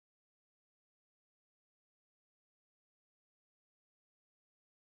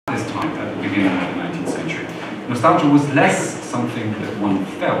nostalgia was less something that one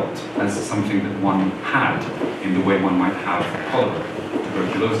felt as something that one had, in the way one might have cholera,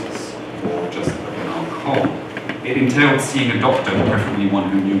 tuberculosis, or just an alcohol. It entailed seeing a doctor, preferably one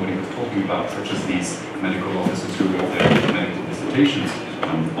who knew what he was talking about, such as these medical officers who wrote their medical dissertations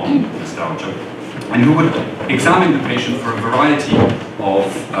on nostalgia, and who would examine the patient for a variety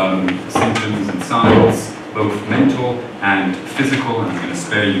of symptoms and signs, both mental and physical, and I'm going to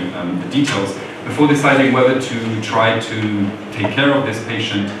spare you the details, before deciding whether to try to take care of this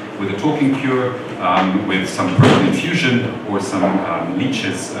patient with a talking cure, with some herbal infusion, or some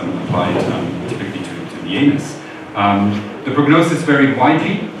leeches applied typically to the anus. The prognosis varied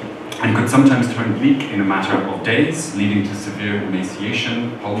widely and could sometimes turn bleak in a matter of days, leading to severe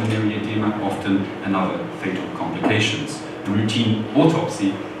emaciation, pulmonary edema often, and other fatal complications. The routine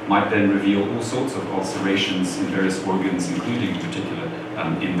autopsy might then reveal all sorts of ulcerations in various organs, including in particular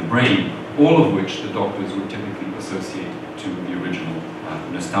in the brain, all of which the doctors would typically associate to the original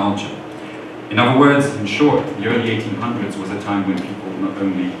nostalgia. In other words, in short, the early 1800s was a time when people not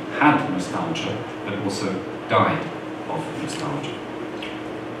only had nostalgia, but also died of nostalgia.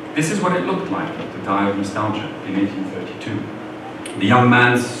 This is what it looked like to die of nostalgia in 1832. The young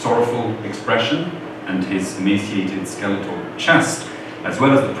man's sorrowful expression and his emaciated skeletal chest, as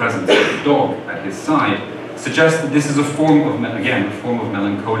well as the presence of the dog at his side, suggest that this is a form of, again, a form of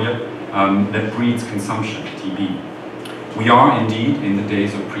melancholia that breeds consumption, TB. We are indeed in the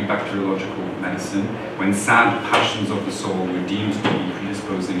days of pre-bacteriological medicine, when sad passions of the soul were deemed to be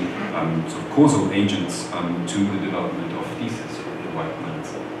predisposing sort of causal agents to the development of phthisis, or the white man's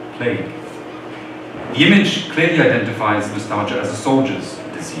plague. The image clearly identifies nostalgia as a soldier's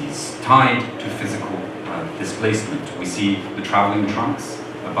disease, tied to physical displacement. We see the traveling trunks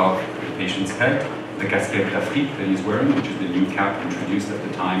above the patient's head, the casquette d'Afrique that he's wearing, which is the new cap introduced at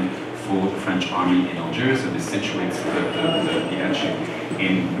the time for the French army in Algeria. So this situates the etching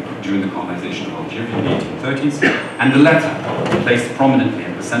during the colonization of Algeria in the 1830s. And the letter, placed prominently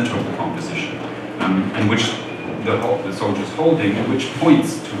at the center of the composition, in which the soldier's holding, which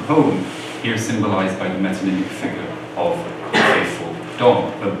points to home, here symbolized by the metonymic figure of the faithful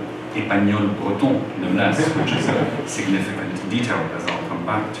dog, the Emmanuelle Breton, no less, which is a significant detail, as I'll come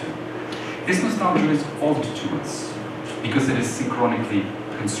back to. This nostalgia is odd to us because it is synchronically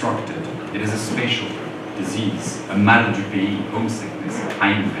constructed. It is a spatial disease, a mal du pays, homesickness,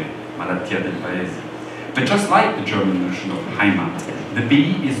 Heimweh, malattia del paese. But just like the German notion of Heimat, the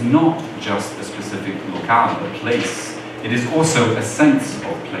pays is not just a specific locale, a place. It is also a sense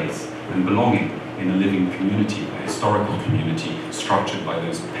of place and belonging in a living community, a historical community structured by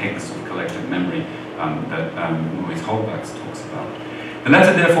those pegs of collective memory that Maurice Holbach talks about. The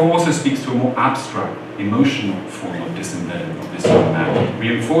letter therefore also speaks to a more abstract, emotional form of disembedding of this young man,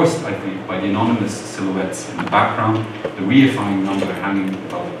 reinforced, I think, by the anonymous silhouettes in the background, the reifying number hanging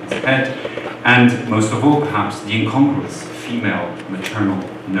above his head, and most of all, perhaps, the incongruous female maternal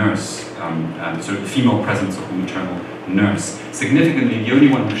nurse, sort of the female presence of the maternal nurse. Significantly, the only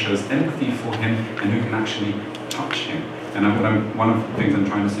one who shows empathy for him and who can actually touch him. And one of the things I'm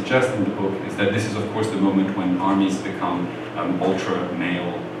trying to suggest in the book is that this is, of course, the moment when armies become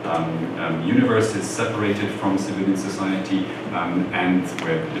ultra-male universes separated from civilian society, and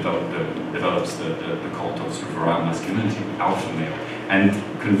where develops the cult of sort of virile masculinity, alpha male. And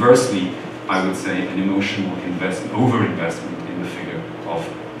conversely, I would say an emotional over-investment in the figure of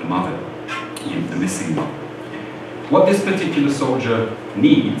the mother, the missing mother. What this particular soldier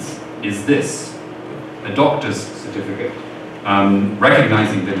needs is this: a doctor's certificate,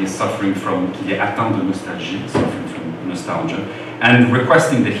 recognizing that he's suffering from atteint de nostalgie, suffering from nostalgia, and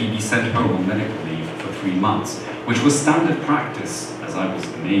requesting that he be sent home on medical leave for 3 months, which was standard practice, as I was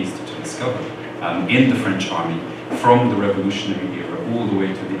amazed to discover, in the French army from the Revolutionary era all the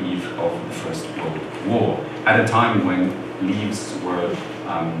way to the eve of the First World War, at a time when leaves were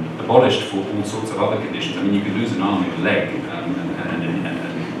abolished for all sorts of other conditions. I mean, you could lose an arm and a leg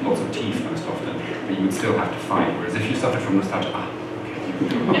and lots of teeth most often, but you would still have to fight. Whereas if you suffered from nostalgia, okay, you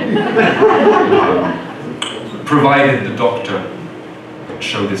can go. Provided the doctor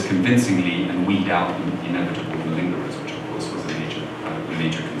show this convincingly and weed out the inevitable malingerers, which of course was a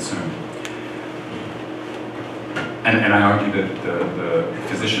major concern. And I argue that the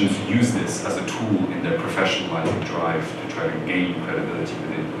physicians use this as a tool in their professionalizing drive to try to gain credibility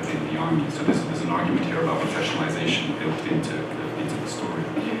within the army. So there's an argument here about professionalization built into the story.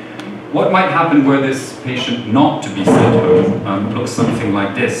 What might happen were this patient not to be sent home looks something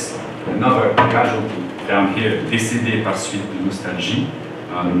like this. Another casualty down here, décédé par suite de nostalgie,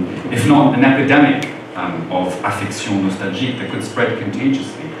 if not an epidemic of affection nostalgique that could spread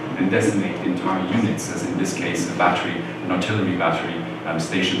contagiously and decimate entire units, as in this case a battery, an artillery battery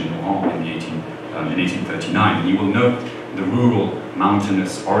stationed in Oran in 1839. And you will note the rural,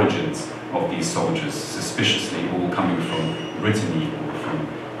 mountainous origins of these soldiers, suspiciously all coming from Brittany or from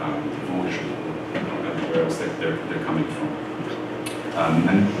Vosges, or where else they're coming from.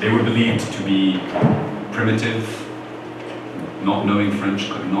 And they were believed to be primitive, not knowing French,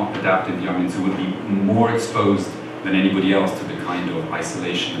 could not adapt in the army, so would be more exposed than anybody else to the kind of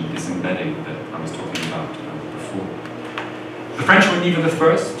isolation and disembedding that I was talking about before. The French were neither the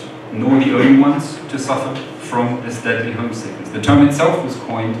first nor the only ones to suffer from this deadly homesickness. The term itself was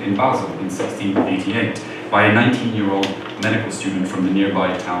coined in Basel in 1688 by a 19-year-old medical student from the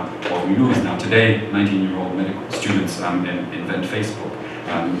nearby town of Mulhouse. Now today, 19-year-old medical students invent Facebook.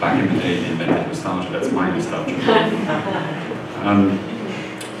 Back in the day, they invented nostalgia. That's my nostalgia.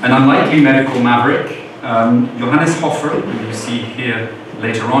 An unlikely medical maverick, Johannes Hofer, who you see here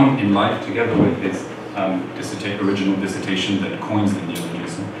later on in life, together with his original dissertation that coins the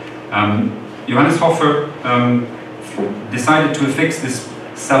neologism. Johannes Hofer decided to affix this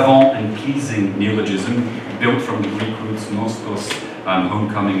savant and pleasing neologism, built from the Greek roots nostos,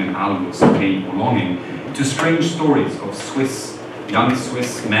 homecoming, and algos, pain or longing, to strange stories of young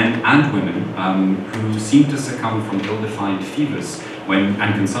Swiss men and women who seemed to succumb from ill-defined fevers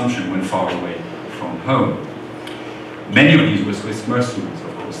and consumption when far away from home. Many of these were Swiss mercenaries,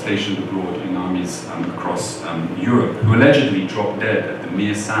 of course, stationed abroad in armies across Europe, who allegedly dropped dead at the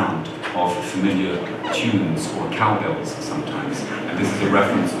mere sound of familiar tunes or cowbells sometimes. And this is a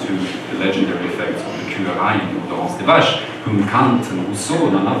reference to the legendary effects of the Cureaille of Laurence de Vache, whom Kant and Rousseau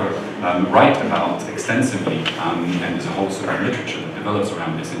and another write about extensively, and there's a whole sort of literature that develops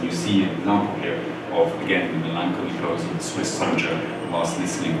around this. And you see an example here of, again, the melancholy pose of the Swiss soldier whilst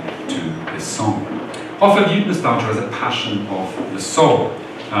listening to this song. Hofer viewed nostalgia as a passion of the soul,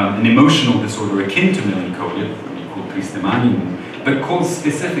 an emotional disorder akin to melancholia, called tristemanium, but caused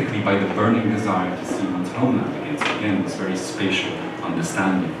specifically by the burning desire to see one's homeland again, this very spatial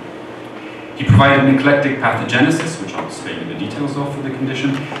understanding. He provided an eclectic pathogenesis, which I'll spare you the details of for the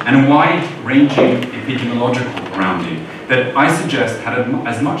condition, and a wide-ranging epidemiological grounding that I suggest had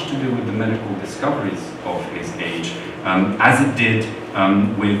as much to do with the medical discoveries of his age as it did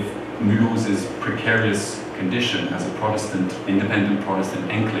with Mulhouse's precarious condition as a Protestant, independent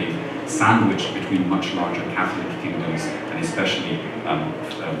Protestant enclave sandwiched between much larger Catholic kingdoms, and especially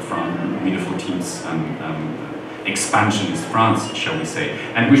from Louis XIV's expansionist France, shall we say,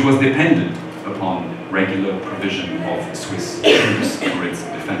 and which was dependent upon regular provision of Swiss troops for its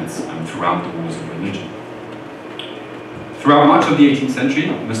defense throughout the wars of religion. Throughout much of the 18th century,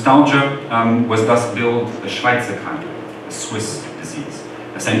 nostalgia was thus billed a Schweizerkrankheit, a Swiss disease.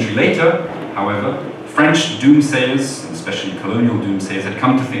 A century later, however, French doomsayers, and especially colonial doomsayers, had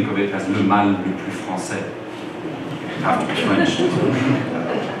come to think of it as le mal le plus français. It have to be French.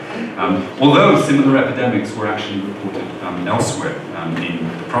 Although similar epidemics were actually reported elsewhere, in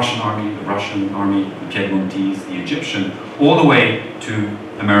the Prussian army, the Russian army, the Piedmontese, the Egyptian, all the way to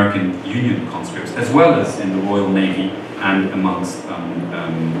American Union conscripts, as well as in the Royal Navy and amongst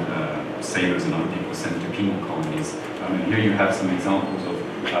sailors and other people sent to penal colonies. And here you have some examples of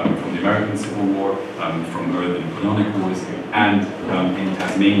from the American Civil War, from the Napoleonic Wars, and in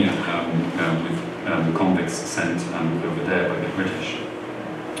Tasmania with convicts sent over there by the British.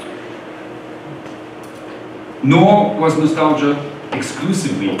 Nor was nostalgia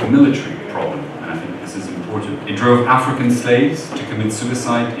exclusively a military problem, and I think this is important. It drove African slaves to commit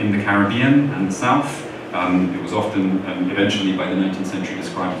suicide in the Caribbean and the South. It was often, eventually by the 19th century,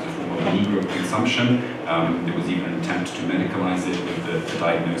 described as a form of Negro consumption. There was even an attempt to medicalize it with the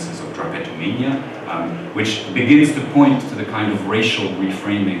diagnosis of drapetomania, which begins to point to the kind of racial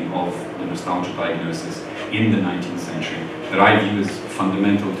reframing of the nostalgia diagnosis in the 19th century that I view as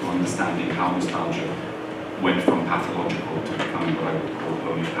fundamental to understanding how nostalgia went from pathological to becoming what I would call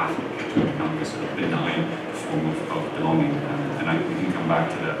homeopathic, to becoming a sort of benign form of belonging. And we can come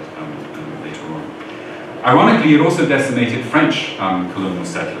back to that later on. Ironically, it also decimated French colonial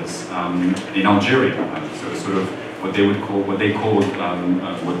settlers in Algeria. So sort of what they called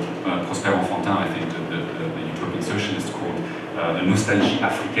Prosper Enfantin, I think the utopian socialists called a nostalgie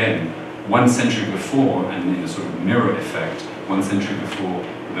africaine. 1 century before, and in a sort of mirror effect, 1 century before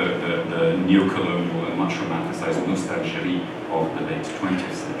the neo-colonial and much romanticized nostalgie of the late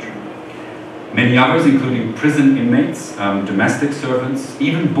 20th century. Many others, including prison inmates, domestic servants,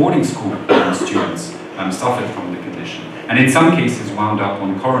 even boarding school students, suffered from the condition, and in some cases wound up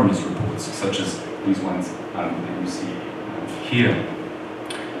on coroner's reports, such as these ones that you see here.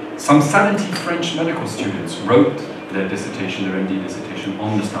 Some 70 French medical students wrote their dissertation, their MD dissertation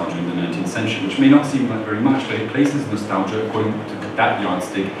on nostalgia in the 19th century, which may not seem like very much, but it places nostalgia, according to that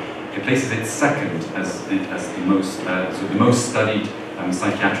yardstick, it places it second as the most studied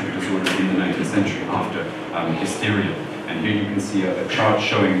psychiatric disorder in the 19th century after hysteria. And here you can see a chart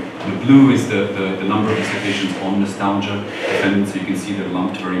showing the blue is the number of dissertations on nostalgia defendants. So you can see they're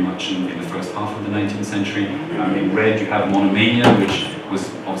lumped very much in the first half of the 19th century. In red you have monomania, which was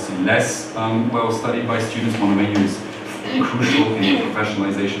obviously less well studied by students. Monomania is crucial in the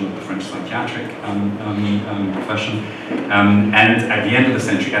professionalization of the French psychiatric profession. And at the end of the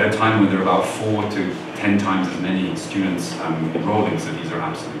century, at a time when there are about 4 to 10 times as many students enrolling, so these are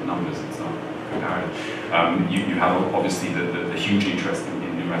absolute numbers, it's not comparative. You have obviously the huge interest in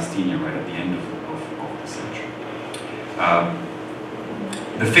neurasthenia right at the end of the century.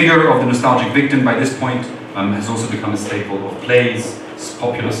 The figure of the nostalgic victim by this point has also become a staple of plays,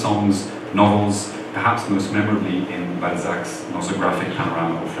 popular songs, novels, perhaps most memorably in Balzac's nosographic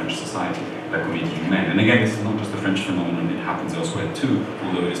panorama of French society, La Comédie Humaine. And again, this is not just a French phenomenon, it happens elsewhere too,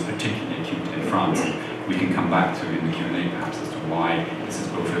 although it is particularly acute in France. We can come back to in the Q&A perhaps as to why this is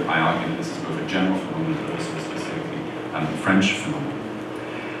both, I argue that this is both a general phenomenon but also specifically French phenomenon.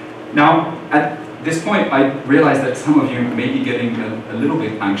 Now, at this point, I realize that some of you may be getting a little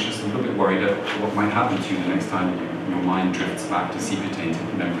bit anxious, a little bit worried about what might happen to you the next time your mind drifts back to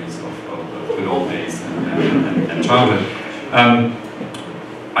sepia-tainted memories of good old days and childhood.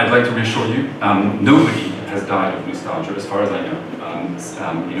 I'd like to reassure you, nobody has died of nostalgia, as far as I know,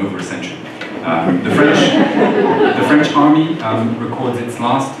 in over a century. The French army records its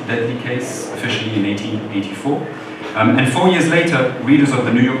last deadly case officially in 1884. And 4 years later, readers of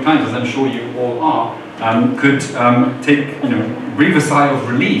the New York Times, as I'm sure you all are, could breathe a sigh of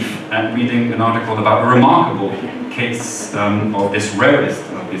relief at reading an article about a remarkable case of this rarest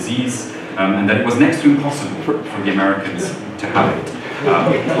of disease, and that it was next to impossible for the Americans to have it.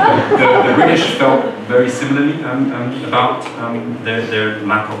 The British felt very similarly about their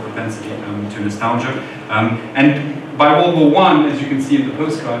lack of propensity to nostalgia. And by World War I, as you can see in the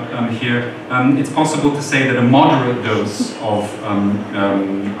postcard here, it's possible to say that a moderate dose of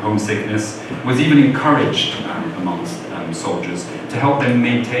homesickness was even encouraged amongst soldiers to help them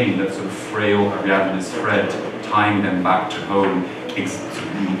maintain that sort of frail Ariadne's thread, tying them back to home,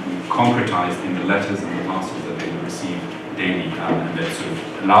 concretized in the letters and the parcels that they would receive daily, and that sort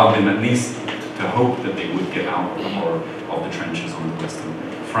of allowed them at least to hope that they would get out of the horror of the trenches on the Western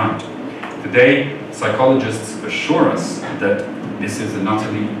Front. Today, psychologists assure us that this is an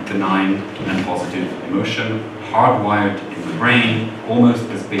utterly benign and positive emotion, hardwired in the brain, almost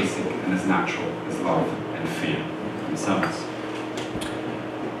as basic and as natural as love and fear themselves.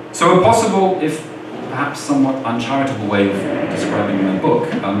 So a possible, if perhaps somewhat uncharitable way of describing my book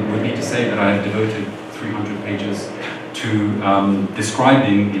would be to say that I have devoted 300 pages to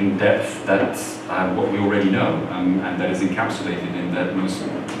describing in depth that what we already know, and that is encapsulated in that most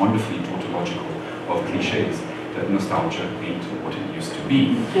wonderfully tautological of cliches, that nostalgia ain't what it used to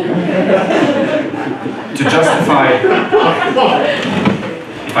be. To justify,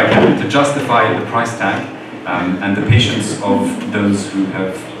 if I can, to justify the price tag and the patience of those who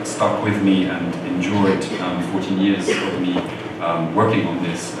have stuck with me and endured 14 years of me working on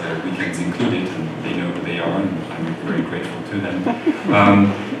this, weekends included, and they know who they are, and I'm very grateful to them.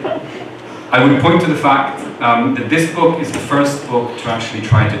 I would point to the fact that this book is the first book to actually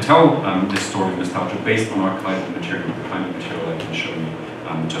try to tell this story of nostalgia based on archival material, the kind of material I've been showing you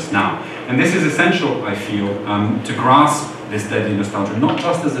just now. And this is essential, I feel, to grasp this deadly nostalgia, not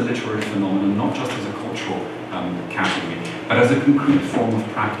just as a literary phenomenon, not just as a cultural category, but as a concrete form of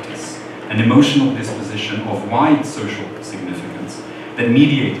practice, an emotional disposition of wide social significance that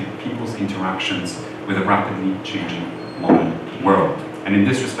mediated people's interactions with a rapidly changing modern world. And in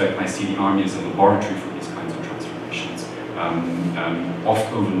this respect, I see the army as a laboratory for these kinds of transformations,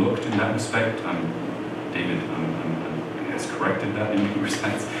 oft overlooked in that respect. David has corrected that in many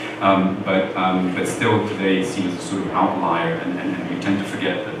respects, but still today seen as a sort of outlier, and we tend to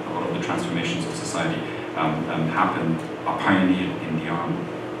forget that a lot of the transformations of society are pioneered in the army.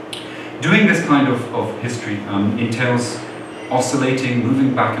 Doing this kind of history entails oscillating,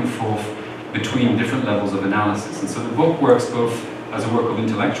 moving back and forth between different levels of analysis. And so the book works both as a work of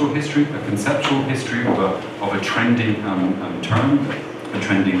intellectual history, a conceptual history of a trending term, a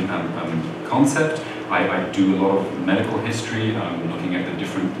trending concept. I do a lot of medical history, looking at the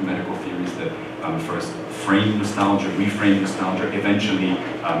different medical theories that first frame nostalgia, reframe nostalgia, eventually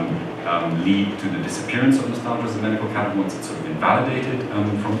lead to the disappearance of nostalgia as a medical category once it's sort of invalidated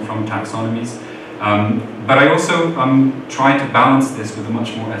from taxonomies. But I also try to balance this with a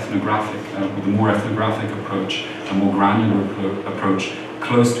much more ethnographic, approach, a more granular approach,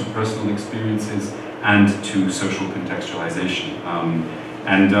 close to personal experiences and to social contextualization.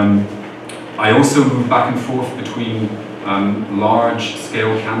 I also move back and forth between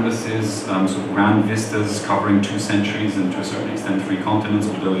large-scale canvases, sort of grand vistas covering 2 centuries and to a certain extent 3 continents,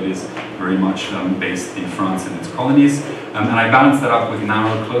 although it is very much based in France and its colonies. And I balance that up with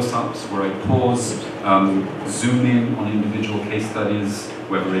narrow close-ups where I pause, zoom in on individual case studies,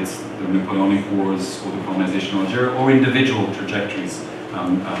 whether it's the Napoleonic Wars or the colonization of Algeria, or individual trajectories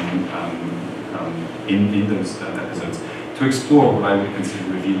in those episodes, to explore what I would consider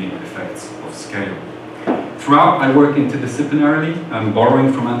revealing effects of scale. Throughout, I work interdisciplinarily,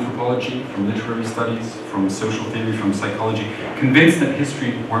 borrowing from anthropology, from literary studies, from social theory, from psychology, convinced that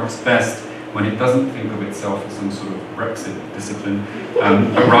history works best when it doesn't think of itself as some sort of Brexit discipline,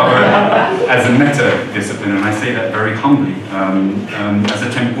 but rather as a meta-discipline, and I say that very humbly, as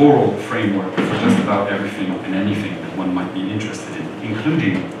a temporal framework for just about everything and anything that one might be interested in,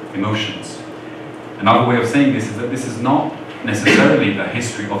 including emotions. Another way of saying this is that this is not necessarily a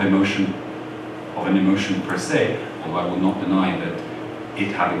history of emotion, of an emotion per se, although I will not deny that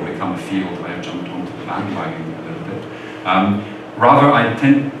it having become a field, I have jumped onto the bandwagon a little bit. Rather,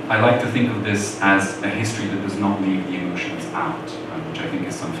 I like to think of this as a history that does not leave the emotions out, which I think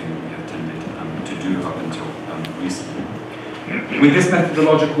is something that we have tended to do up until recently. With this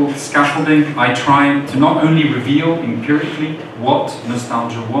methodological scaffolding, I try to not only reveal empirically what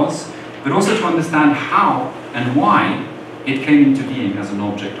nostalgia was, but also to understand how and why it came into being as an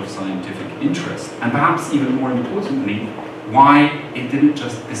object of scientific interest, and perhaps even more importantly, why it didn't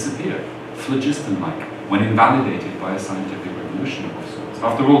just disappear, phlogiston-like, when invalidated by a scientific revolution of sorts.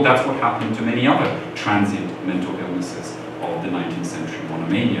 After all, that's what happened to many other transient mental illnesses of the 19th century: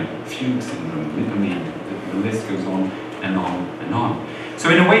 monomania, fugue syndrome, lipomania, the list goes on and on and on. So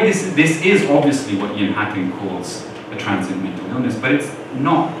in a way, this is obviously what Ian Hacking calls a transient mental illness, but it's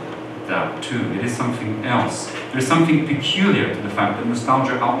not that too. It is something else. There's something peculiar to the fact that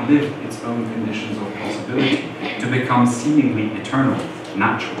nostalgia outlived its own conditions of possibility to become seemingly eternal,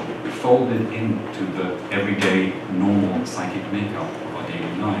 natural, folded into the everyday, normal psychic makeup of our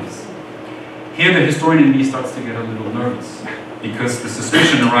daily lives. Here the historian in me starts to get a little nervous, because the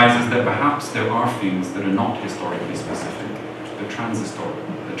suspicion arises that perhaps there are things that are not historically specific, that transitory,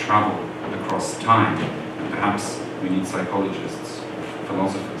 that travel across time, and perhaps we need psychologists,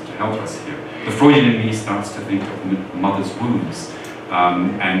 philosophers to help us here. The Freudian in me starts to think of mother's wounds,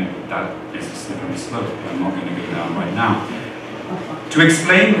 and that is a slippery slope. I'm not going to go down right now. To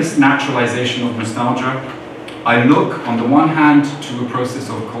explain this naturalization of nostalgia, I look, on the one hand, to a process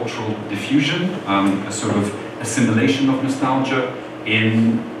of cultural diffusion, a sort of assimilation of nostalgia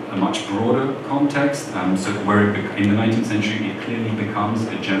in a much broader context, so where in the 19th century it clearly becomes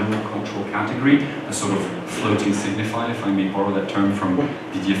a general cultural category, a sort of floating signifier, if I may borrow that term from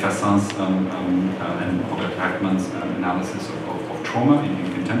Didier Fassin's and Robert Bergman's analysis of trauma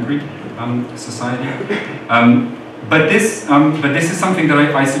in contemporary society. But this is something that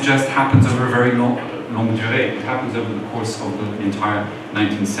I suggest happens over a very longue durée. It happens over the course of the entire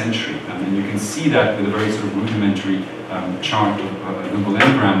 19th century. And you can see that with a very sort of rudimentary chart of Google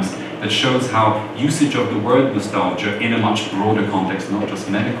engrams that shows how usage of the word nostalgia in a much broader context, not just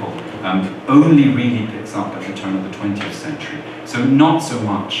medical, only really picks up at the turn of the 20th century. So not so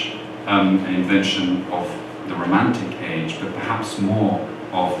much an invention of the Romantic age, but perhaps more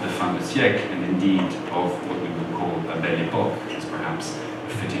of the fin de siècle, and indeed of what we would call a belle époque, is perhaps a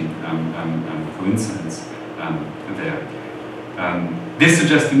fitting coincidence there. This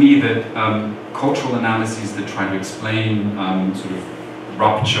suggests to me that cultural analyses that try to explain sort of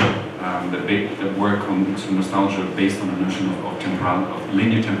rupture, that work on sort of nostalgia based on a notion of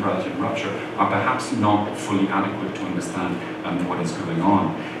linear temporality and rupture, are perhaps not fully adequate to understand what is going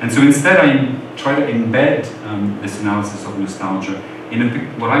on. And so instead I try to embed this analysis of nostalgia in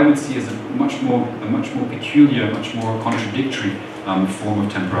what I would see as a much more peculiar, much more contradictory form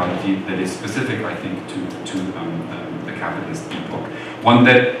of temporality that is specific, I think, to the capitalist epoch. One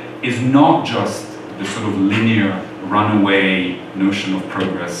that is not just the sort of linear, runaway notion of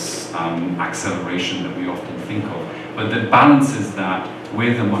progress, acceleration that we often think of, but that balances that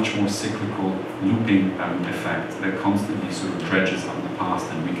with a much more cyclical, looping effect that constantly sort of dredges up the past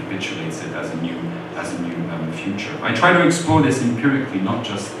and recapitulates it as a new future. I try to explore this empirically, not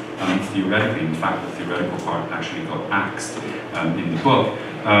just theoretically. In fact, the theoretical part actually got axed in the book.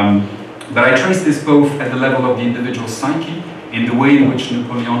 But I trace this both at the level of the individual psyche, in the way in which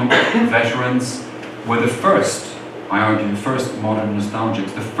Napoleonic veterans were the first, I argue, the first modern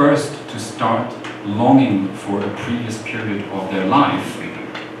nostalgics, the first to start longing for a previous period of their life,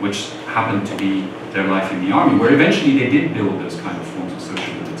 which happened to be their life in the army, where eventually they did build those kind of forms of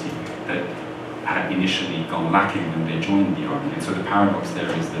sociability that had initially gone lacking when they joined the army. And so the paradox there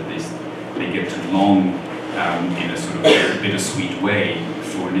is that they get to long in a sort of bittersweet way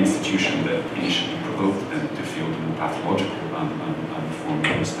for an institution that initially provoked them to feel the more pathological form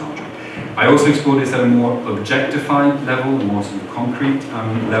of nostalgia. I also explore this at a more objectified level, a more sort of concrete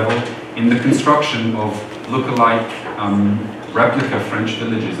level, in the construction of look-alike replica French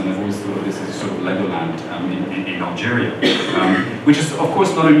villages, and I've always thought of this as a sort of Legoland in Algeria, which is of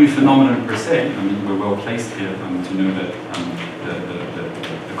course not a new phenomenon per se. I mean, we're well placed here to know that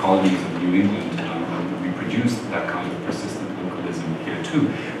the colonies of New England reproduced that kind of persistent localism here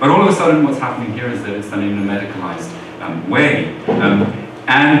too. But all of a sudden what's happening here is that it's done in a medicalized way,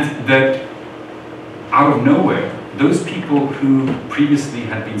 and that out of nowhere, those people who previously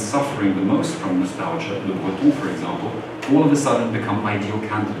had been suffering the most from nostalgia, Le Breton for example, all of a sudden become ideal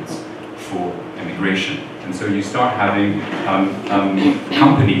candidates for emigration. And so you start having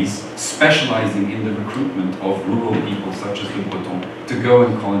companies specializing in the recruitment of rural people such as Le Breton to go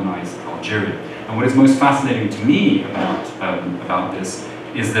and colonize Algeria. And what is most fascinating to me about this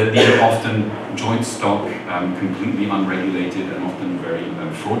is that these are often joint stock, completely unregulated and often very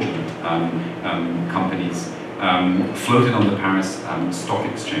fraudulent companies floated on the Paris Stock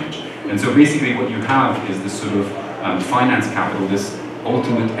Exchange. And so basically what you have is this sort of finance capital, this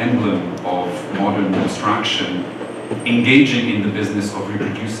ultimate emblem of modern abstraction, engaging in the business of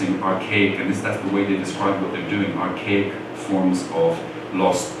reproducing archaic, and that's the way they describe what they're doing, archaic forms of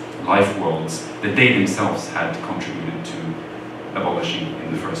lost life worlds that they themselves had contributed to abolishing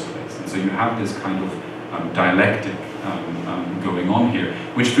in the first place. And so you have this kind of dialectic going on here,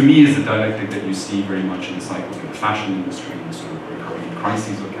 which for me is a dialectic that you see very much in the cycles of the fashion industry and sort of recurring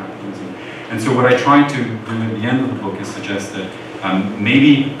crises of capitalism. And so what I try to do at the end of the book is suggest that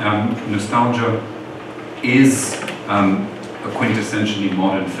maybe nostalgia is a quintessentially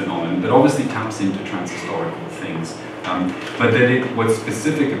modern phenomenon that obviously taps into transhistorical things, but that what's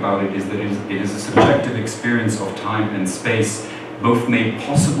specific about it is that it is a subjective experience of time and space, both made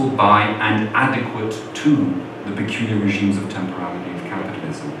possible by and adequate to the peculiar regimes of temporality of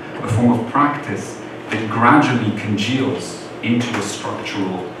capitalism, a form of practice that gradually congeals into a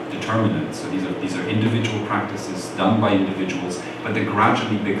structural determinant. So these are individual practices done by individuals, but they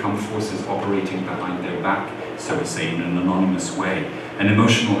gradually become forces operating behind their back, so to say, in an anonymous way. An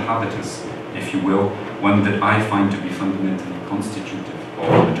emotional habitus, if you will, one that I find to be fundamentally constitutive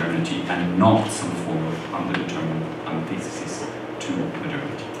of modernity and not some form of underdetermined antithesis to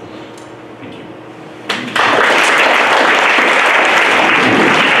modernity. Thank you.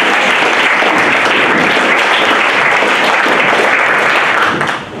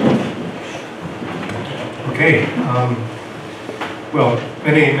 Okay. Well,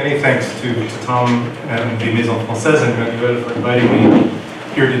 many thanks to Tom and the Maison Française and Emmanuelle for inviting me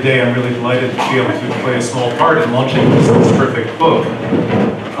here today. I'm really delighted to be able to play a small part in launching this terrific book.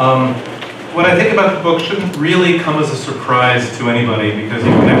 What I think about the book shouldn't really come as a surprise to anybody, because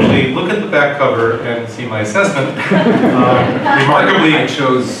you can actually look at the back cover and see my assessment. Remarkably, I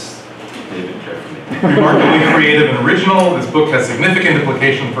chose David carefully. Remarkably creative and original. This book has significant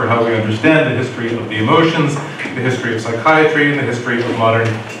implication for how we understand the history of the emotions, the history of psychiatry, and the history of modern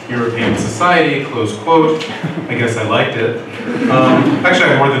European society, close quote. I guess I liked it.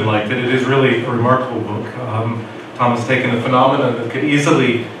 Actually, I more than liked it. It is really a remarkable book. Tom has taken a phenomenon that could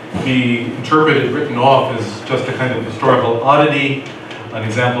easily be interpreted, written off as just a kind of historical oddity, an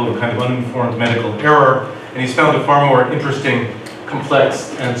example of a kind of uninformed medical error, and he's found a far more interesting,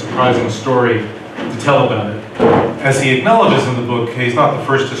 complex, and surprising story to tell about it. As he acknowledges in the book, he's not the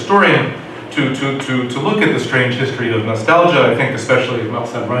first historian to look at the strange history of nostalgia. I think especially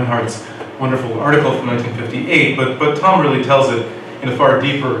Marcel Reinhardt's wonderful article from 1958, but Tom really tells it in a far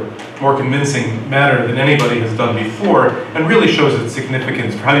deeper, more convincing manner than anybody has done before, and really shows its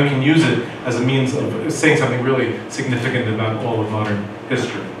significance for how you can use it as a means of saying something really significant about all of modern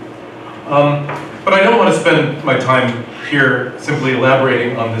history. But I don't want to spend my time here simply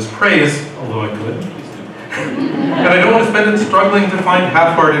elaborating on this praise, although I could. And I don't want to spend it struggling to find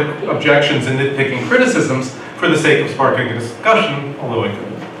half-hearted objections and nitpicking criticisms for the sake of sparking a discussion, although I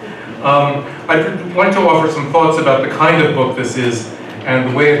could. I'd like to offer some thoughts about the kind of book this is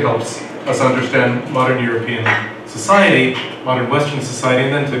and the way it helps us understand modern European society, modern Western society,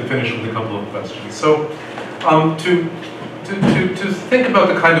 and then to finish with a couple of questions. So, to think about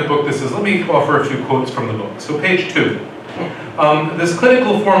the kind of book this is, let me offer a few quotes from the book. So page 2. This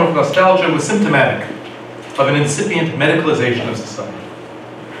clinical form of nostalgia was symptomatic of an incipient medicalization of society.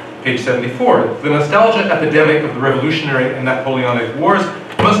 Page 74, the nostalgia epidemic of the Revolutionary and Napoleonic Wars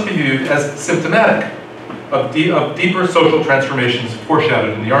must be viewed as symptomatic of deeper social transformations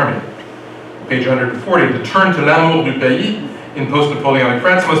foreshadowed in the army. Page 140, the turn to l'amour du pays in post-Napoleonic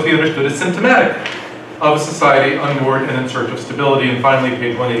France must be understood as symptomatic of a society unmoored and in search of stability. And finally,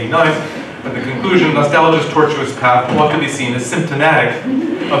 page 189, at the conclusion, nostalgia's tortuous path ought to be seen as symptomatic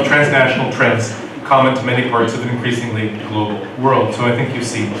of transnational trends common to many parts of an increasingly global world. So I think you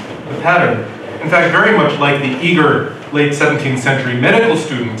see the pattern. In fact, very much like the eager late 17th century medical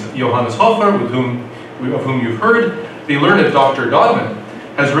student Johannes Hofer, of whom you've heard, the learned Dr. Dodman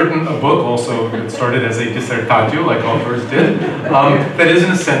has written a book, also it started as a dissertatio, like Hofer's did, that is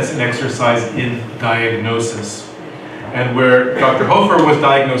in a sense an exercise in diagnosis. And where Dr. Hofer was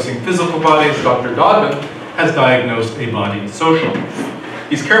diagnosing physical bodies, Dr. Dodman has diagnosed a body social.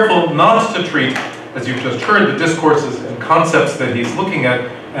 He's careful not to treat, as you've just heard, the discourses and concepts that he's looking at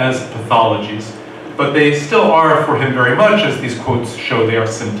as pathologies. But they still are, for him very much, as these quotes show, they are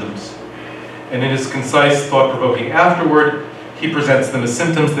symptoms. And in his concise, thought-provoking afterword, he presents them as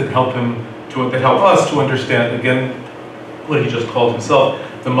symptoms that help us to understand, again, what he just called himself,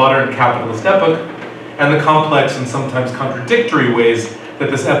 the modern capitalist epoch, and the complex and sometimes contradictory ways that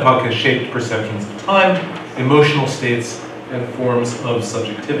this epoch has shaped perceptions of time, emotional states, and forms of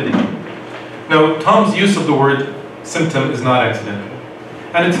subjectivity. Now, Tom's use of the word symptom is not accidental.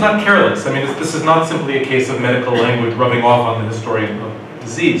 And it's not careless. I mean, this is not simply a case of medical language rubbing off on the historian of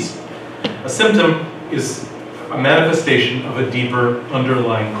disease. A symptom is a manifestation of a deeper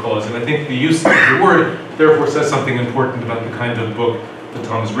underlying cause. And I think the use of the word, therefore, says something important about the kind of book that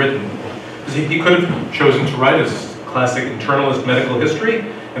Tom's written. Because he could have chosen to write his classic internalist medical history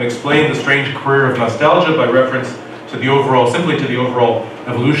and explain the strange career of nostalgia by reference to the overall, simply to the overall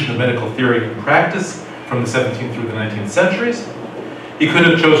evolution of medical theory and practice from the 17th through the 19th centuries. He could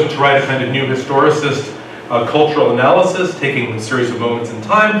have chosen to write a kind of new historicist cultural analysis, taking a series of moments in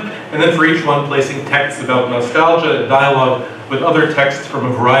time, and then for each one placing texts about nostalgia and dialogue with other texts from a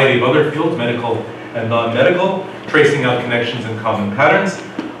variety of other fields, medical and non-medical, tracing out connections and common patterns.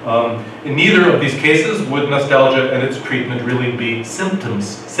 In neither of these cases would nostalgia and its treatment really be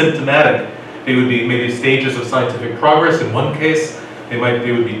symptomatic. They would be maybe stages of scientific progress in one case, they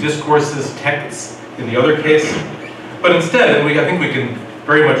would be discourses, texts in the other case. But instead, and I think we can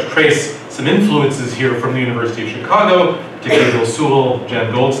very much trace some influences here from the University of Chicago, particularly Bill Sewell,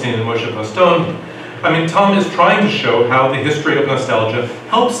 Jan Goldstein, and Moshe Postone. I mean, Tom is trying to show how the history of nostalgia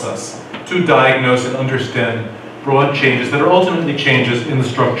helps us to diagnose and understand broad changes that are ultimately changes in the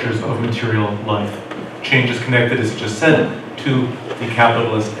structures of material life. Changes connected, as he just said, to the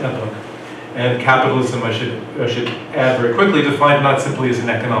capitalist epoch. And capitalism, I should add very quickly, defined not simply as an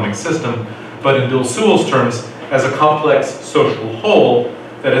economic system, but in Bill Sewell's terms, as a complex social whole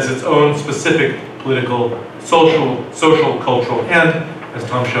that has its own specific political, social, cultural, and, as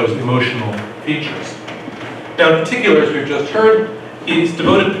Tom shows, emotional features. Now, in particular, as we've just heard, he's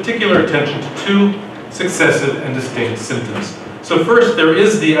devoted particular attention to two successive and distinct symptoms. So first, there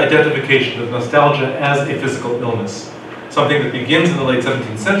is the identification of nostalgia as a physical illness, something that begins in the late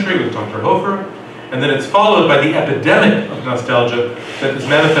 17th century with Dr. Hofer, and then it's followed by the epidemic of nostalgia that is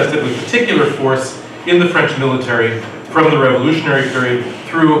manifested with particular force in the French military from the revolutionary period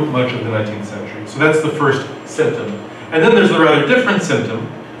through much of the 19th century. So that's the first symptom. And then there's a rather different symptom,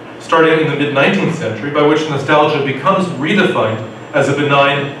 starting in the mid-19th century, by which nostalgia becomes redefined as a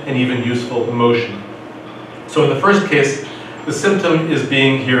benign and even useful emotion. So in the first case, the symptom is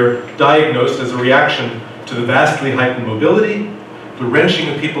being here diagnosed as a reaction to the vastly heightened mobility, the wrenching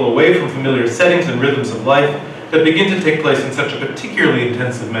of people away from familiar settings and rhythms of life that begin to take place in such a particularly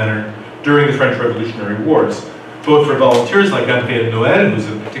intensive manner during the French Revolutionary Wars, both for volunteers like Emmanuelle, who's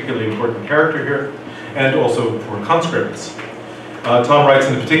a particularly important character here, and also for conscripts. Tom writes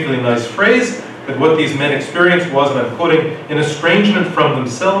in a particularly nice phrase that what these men experienced was, and I'm quoting, an estrangement from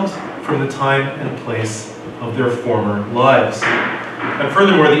themselves, from the time and place of their former lives. And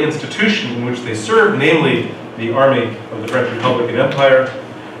furthermore, the institution in which they served, namely the army of the French Republic and Empire,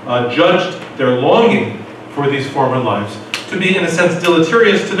 judged their longing for these former lives to be, in a sense,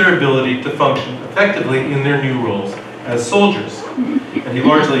 deleterious to their ability to function effectively in their new roles as soldiers. And he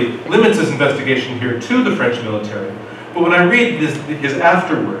largely limits his investigation here to the French military. But when I read his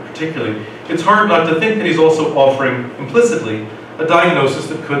afterword, particularly, it's hard not to think that he's also offering implicitly a diagnosis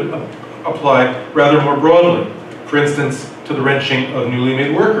that could apply rather more broadly. For instance, to the wrenching of newly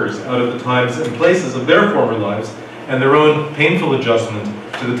made workers out of the times and places of their former lives and their own painful adjustment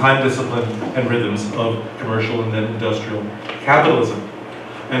to the time discipline and rhythms of commercial and then industrial capitalism.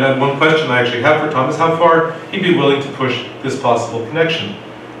 And one question I actually have for Tom is how far he'd be willing to push this possible connection.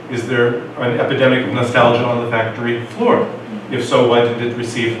 Is there an epidemic of nostalgia on the factory floor? If so, why did it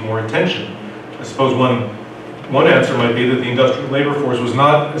receive more attention? I suppose one answer might be that the industrial labor force was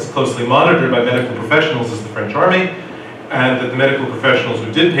not as closely monitored by medical professionals as the French army, and that the medical professionals who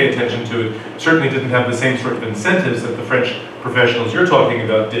did pay attention to it certainly didn't have the same sort of incentives that the French professionals you're talking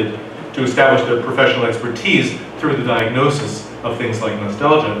about did to establish their professional expertise through the diagnosis of things like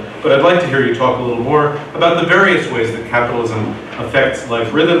nostalgia. But I'd like to hear you talk a little more about the various ways that capitalism affects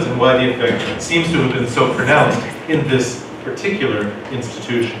life rhythms and why the effect seems to have been so pronounced in this particular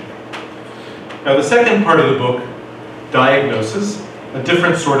institution. Now, the second part of the book, Diagnosis, a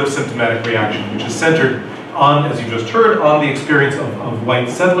different sort of symptomatic reaction, which is centered on, as you just heard, on the experience of white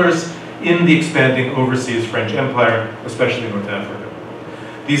settlers in the expanding overseas French Empire, especially North Africa.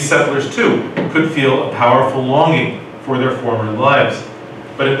 These settlers, too, could feel a powerful longing for their former lives.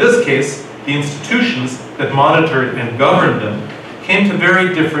 But in this case, the institutions that monitored and governed them came to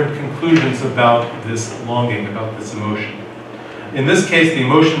very different conclusions about this longing, about this emotion. In this case, the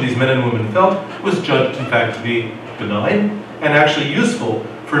emotion these men and women felt was judged, in fact, to be benign and actually useful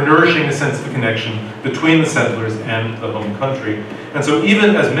for nourishing a sense of connection between the settlers and the home country. And so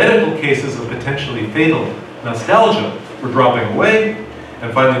even as medical cases of potentially fatal nostalgia were dropping away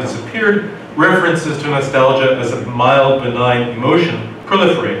and finally disappeared, references to nostalgia as a mild, benign emotion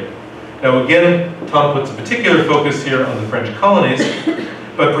proliferated. Now again, Tom puts a particular focus here on the French colonies,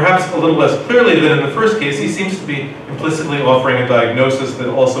 but perhaps a little less clearly than in the first case, he seems to be implicitly offering a diagnosis that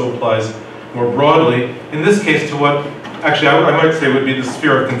also applies more broadly, in this case to what, actually I might say would be the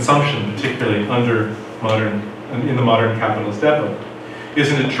sphere of consumption, particularly in the modern capitalist epoch.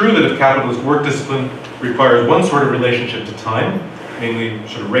 Isn't it true that if capitalist work discipline requires one sort of relationship to time, namely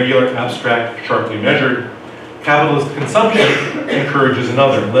sort of regular, abstract, sharply measured, capitalist consumption encourages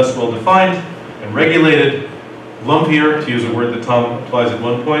another, less well-defined and regulated, lumpier, to use a word that Tom applies at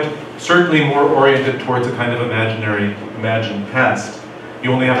one point, certainly more oriented towards a kind of imagined past.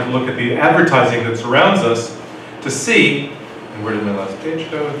 You only have to look at the advertising that surrounds us to see, and where did my last page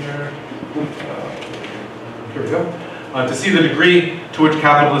go here? Here we go. To see the degree to which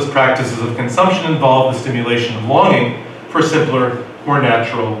capitalist practices of consumption involve the stimulation of longing for simpler, more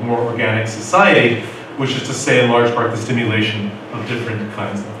natural, more organic society, which is to say, in large part, the stimulation of different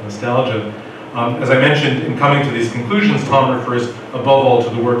kinds of nostalgia. As I mentioned, in coming to these conclusions, Tom refers above all to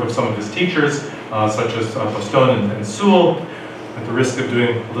the work of some of his teachers, such as Princeton and Sewell. At the risk of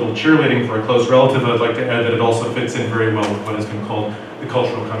doing a little cheerleading for a close relative, I'd like to add that it also fits in very well with what has been called the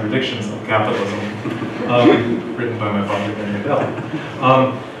cultural contradictions of capitalism, written by my father, Benjamin Bell.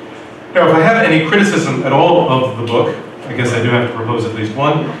 Now, if I have any criticism at all of the book, I guess I do have to propose at least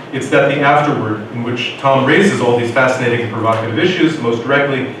one. It's that the afterword, in which Tom raises all these fascinating and provocative issues most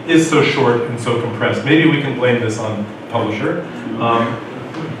directly, is so short and so compressed. Maybe we can blame this on the publisher.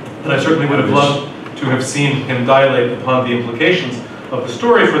 And I certainly would have loved to have seen him dilate upon the implications of the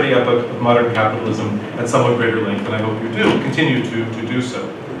story for the epoch of modern capitalism at somewhat greater length, and I hope you do continue to do so.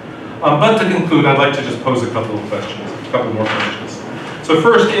 But to conclude, I'd like to just pose a couple of questions, a couple more questions. So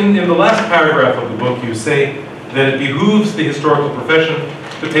first, in the last paragraph of the book, you say that it behooves the historical profession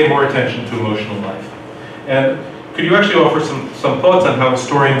to pay more attention to emotional life. And could you actually offer some thoughts on how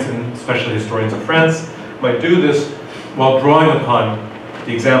historians, and especially historians of France, might do this while drawing upon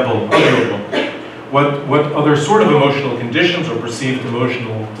the example of your book? What other sort of emotional conditions or perceived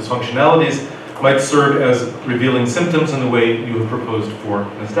emotional dysfunctionalities might serve as revealing symptoms in the way you have proposed for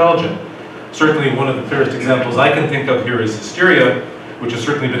nostalgia? Certainly one of the clearest examples I can think of here is hysteria, which has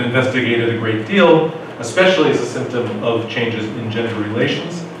certainly been investigated a great deal, especially as a symptom of changes in gender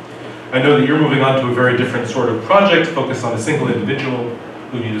relations. I know that you're moving on to a very different sort of project focused on a single individual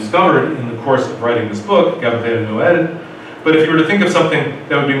whom you discovered in the course of writing this book, Emmanuelle. But if you were to think of something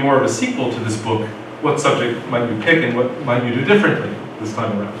that would be more of a sequel to this book, what subject might you pick and what might you do differently this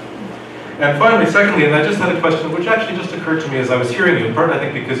time around? And finally, secondly, and I just had a question which actually just occurred to me as I was hearing you, in part I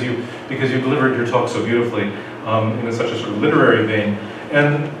think because you delivered your talk so beautifully in such a sort of literary vein.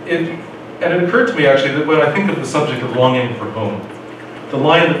 And it occurred to me actually that when I think of the subject of longing for home, the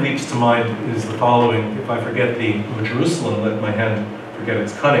line that leaps to mind is the following: if I forget thee, O Jerusalem, let my hand forget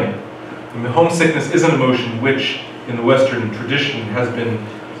its cunning. And homesickness is an emotion which, in the Western tradition, has been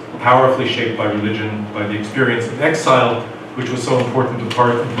powerfully shaped by religion, by the experience of exile, which was so important a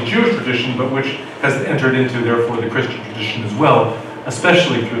part of the Jewish tradition, but which has entered into, therefore, the Christian tradition as well,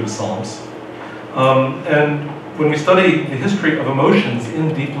 especially through the Psalms. And when we study the history of emotions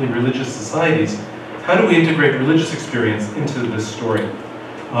in deeply religious societies, how do we integrate religious experience into this story?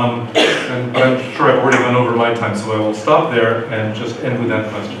 And I'm sure I've already gone over my time, so I will stop there and just end with that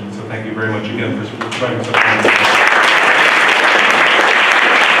question. So thank you very much again for writing such a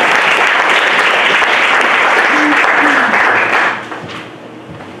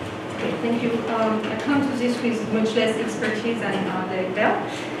thank you. I come to this with much less expertise than Derek Bell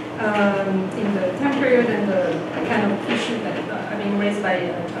in the time period and the kind of issue that are being raised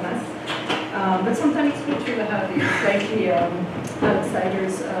by Thomas. But sometimes it's good to have a slightly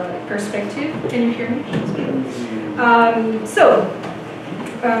outsider's perspective. Can you hear me?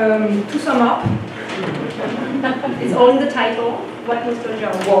 To sum up, it's all in the title, what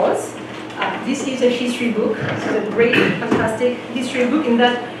nostalgia was. This is a history book. It's a great, fantastic history book in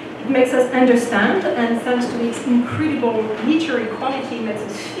that it makes us understand, and thanks to its incredible literary quality, makes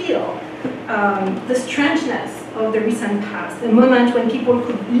us feel the strangeness of the recent past, the moment when people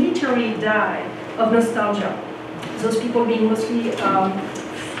could literally die of nostalgia. Those people being mostly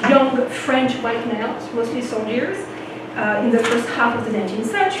young French white males, mostly soldiers, in the first half of the 19th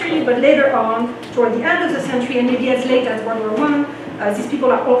century, but later on, toward the end of the century, and maybe as late as World War I, these people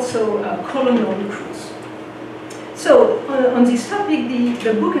are also colonial recruits. So, on this topic,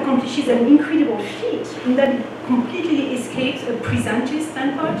 the book accomplishes an incredible feat in that it completely escapes a presentist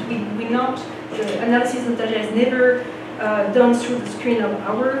standpoint. We note the analysis of nostalgia is never done through the screen of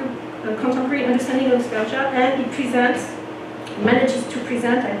our contemporary understanding of nostalgia, and it manages to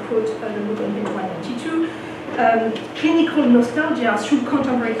present, I quote the book on page 192, clinical nostalgia through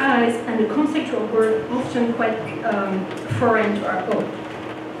contemporary eyes and a conceptual word often quite foreign to our own.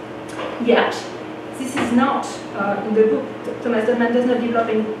 Yet, this is not, in the book, Thomas Dodman does not develop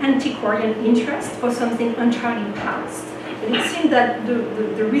an antiquarian interest for something entirely past. But it seems that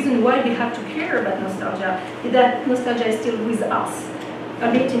the reason why we have to care about nostalgia is that nostalgia is still with us,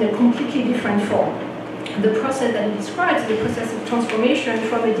 albeit in a completely different form. The process that he describes is the process of transformation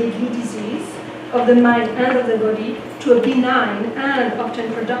from a deadly disease of the mind and of the body to a benign and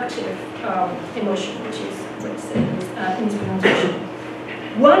often productive emotion, which is what he said in his presentation.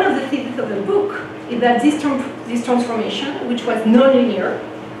 One of the theses of the book is that this transformation, which was non-linear,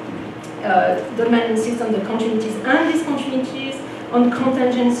 Dodman insists on the continuities and discontinuities, on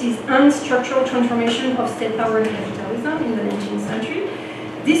contingencies and structural transformation of state power and capitalism in the 19th century.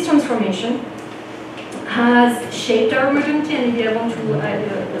 This transformation has shaped our modernity, and maybe I want to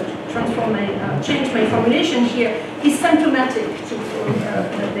change my formulation here, is symptomatic to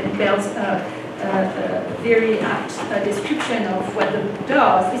Bell's very apt description of what the book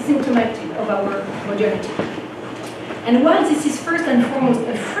does, is symptomatic of our modernity. And while this is first and foremost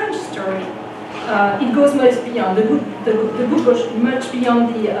a French story, it goes much beyond. The book goes much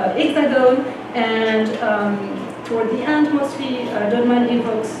beyond the hexagon, and toward the end, mostly, Dodman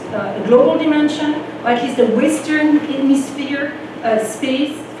evokes a global dimension, or at least a Western hemisphere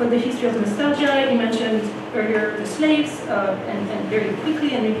space for the history of nostalgia. He mentioned earlier the slaves, and very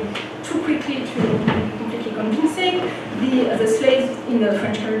quickly, and maybe too quickly to be completely convincing, the slaves in the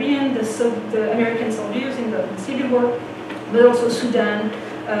French Caribbean, the American soldiers in the Civil War, but also Sudan,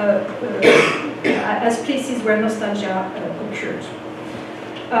 as places where nostalgia occurred.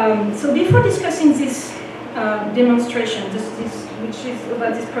 So before discussing this demonstration, which is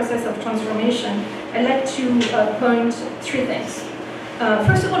about this process of transformation, I'd like to point three things.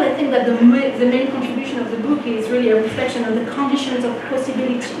 First of all, I think that the main contribution of the book is really a reflection on the conditions of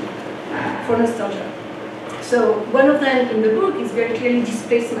possibility for nostalgia. So one of them in the book is very clearly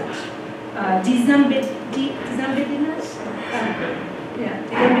displacement, disembedding,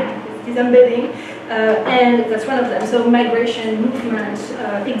 and that's one of them. So migration, movement,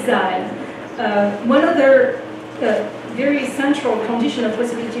 exile. One other very central condition of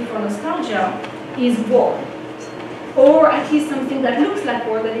possibility for nostalgia is war, or at least something that looks like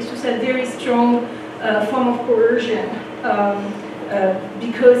war, that is to say, a very strong form of coercion.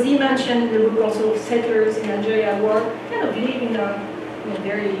 Because he mentioned in the book also settlers in Algeria were kind of live in a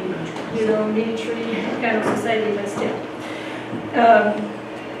very, military kind of society, but still.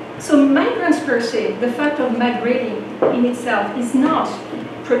 So migrants per se, the fact of migrating in itself is not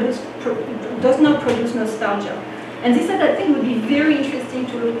does not produce nostalgia. And this, I think, would be very interesting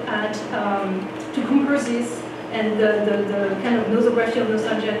to look at, to compare this and the kind of nosography of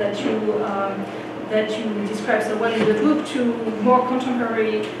nostalgia that you describe so well in the book to more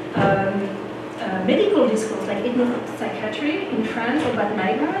contemporary medical discourse, like ethnopsychiatry in France about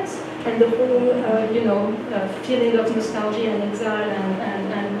migrants, and the whole, feeling of nostalgia and exile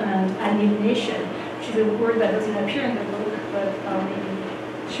and alienation, which is a word that doesn't appear in the book, but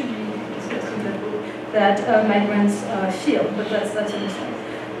should be discussed in the book, that migrants feel, but that's an aside.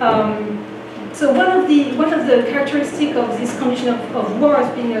 So one of the characteristics of this condition of war as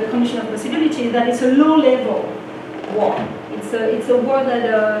being a condition of possibility is that it's a low-level war. It's a war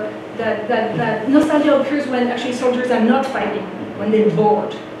that nostalgia occurs when actually soldiers are not fighting, when they're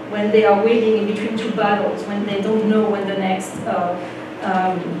bored, when they are waiting in between two battles, when they don't know when the next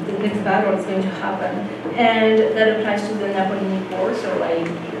the next battle is going to happen. And that applies to the Napoleonic War, so I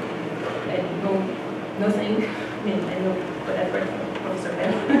know nothing. I mean, I know what I've read from Professor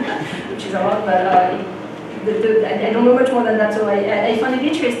Bell, which is a lot, but I don't know much more than that, so I find it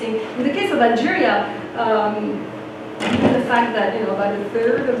interesting. In the case of Algeria, given the fact that about a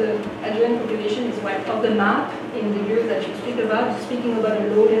third of the Algerian population is wiped off the map in the years that you speak about, speaking about a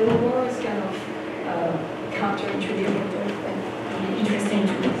low-level war is kind of counterintuitive and interesting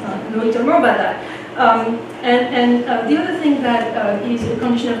to know a little more about that. The other thing that is a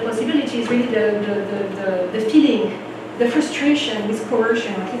condition of possibility is really the feeling, the frustration with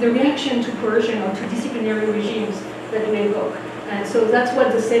coercion, the reaction to coercion or to disciplinary regimes that we evoke. And so that's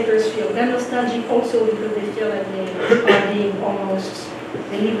what the settlers feel. They're nostalgic also because they feel that they are being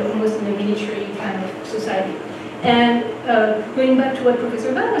they live almost in a military kind of society. And going back to what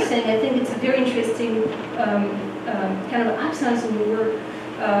Professor Bell was saying, I think it's a very interesting kind of absence in the work.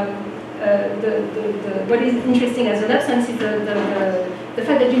 What is interesting as an absence is the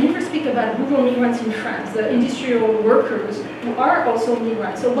fact that you never speak about rural migrants in France, the industrial workers who are also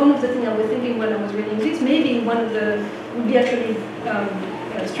migrants. So one of the things I was thinking when I was reading this, maybe would be actually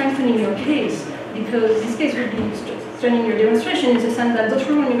strengthening your case, because this case would be strengthening your demonstration in the sense that those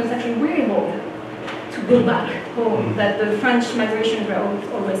rural migrants actually were able to go back home, that the French migration were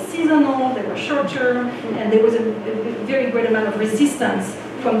always seasonal, they were short-term, and there was a very great amount of resistance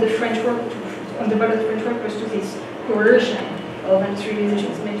from the French on the part of the French workers to this coercion of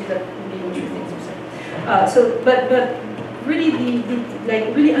industrialization. So maybe that would be interesting to say. But really,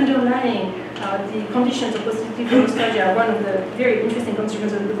 really underlying the conditions of positive nostalgia are one of the very interesting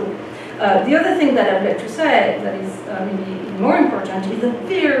constituents of the book. The other thing that I'd like to say that is maybe more important is the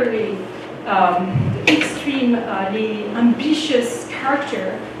very extremely ambitious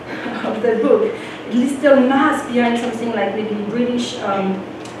character of the book. It still masks behind something like maybe British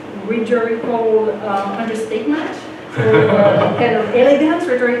rhetorical understatement or kind of elegance,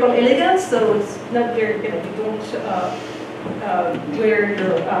 rhetorical elegance. So it's not very, you don't wear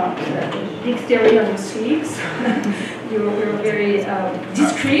your dictionary on your sleeves. you're very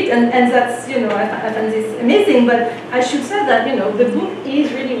discreet, and that's, I find this amazing. But I should say that, the book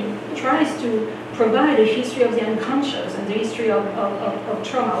is really tries to provide a history of the unconscious and the history of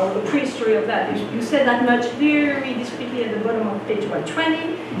trauma, or the prehistory of that. You said that much very discreetly at the bottom of page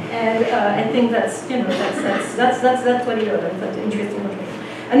 120, and I think that's what it is. That's interesting.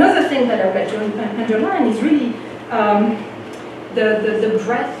 Another thing that I would like to underline is really the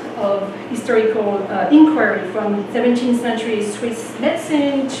breadth of historical inquiry from 17th century Swiss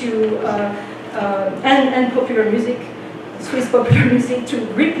medicine to and popular music. Swiss popular music, to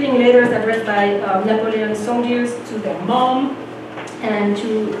rippling letters addressed by Napoleon soldiers to their mom, and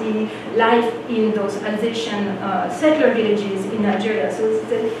to the life in those Alsatian settler villages in Algeria. So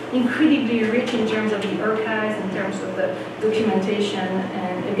it's incredibly rich in terms of the archives, in terms of the documentation,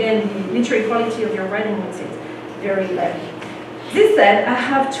 and again, the literary quality of your writing makes it very lively. This said, I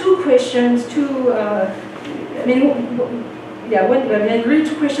have two questions, really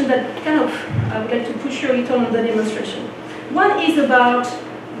two questions that kind of I would like to push you a little on the demonstration. One is about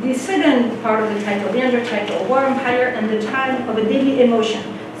the second part of the title, the undertitle, War Empire and the Time of a Daily Emotion.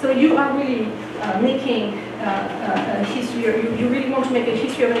 So you are really making a history, or you really want to make a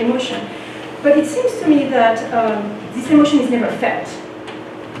history of an emotion. But it seems to me that this emotion is never felt.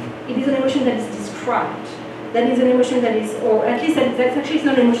 It is an emotion that is described. That is an emotion that is, or at least that's actually it's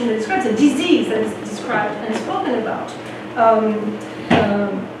not an emotion that describes, a disease that is described and spoken about.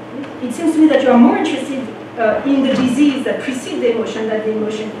 It seems to me that you are more interested in the disease that precedes the emotion than the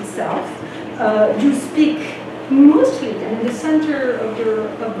emotion itself. You speak mostly, and in the center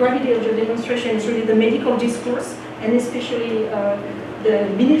of gravity of your demonstration is really the medical discourse, and especially the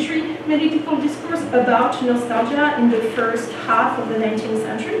military medical discourse about nostalgia in the first half of the 19th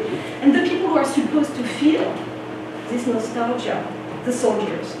century. And the people who are supposed to feel this nostalgia, the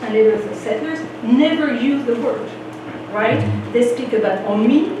soldiers and later the settlers, never use the word, right? They speak about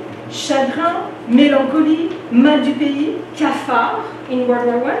ennui, chagrin, mélancolie, mal du pays, cafard in World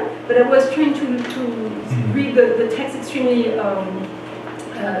War I. But I was trying to read the text extremely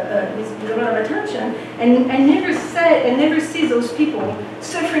with a lot of attention, and I never see those people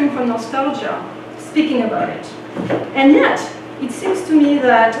suffering from nostalgia speaking about it. And yet, it seems to me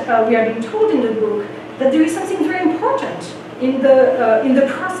that we are being told in the book that there is something very important in the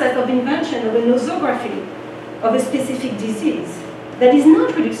process of invention of a nosography of a specific disease that is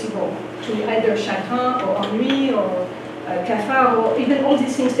not reducible to either chagrin or ennui or cafard or even all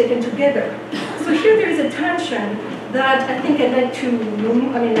these things taken together. So here there is a tension that I think I'd like to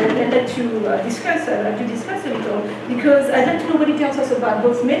discuss a little, because I'd like to know what it tells us about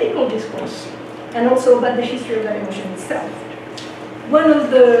both medical discourse and also about the history of that emotion itself. One of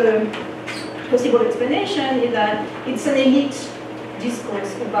the possible explanations is that it's an elite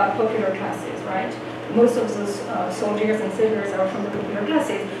discourse about popular classes, right? Most of those soldiers and sailors are from the popular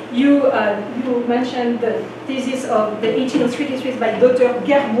classes. You mentioned the thesis of the 1803 thesis by Dr.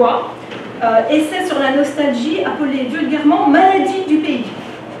 Gerbois, essai sur la nostalgie appelé vulgairement maladie du pays.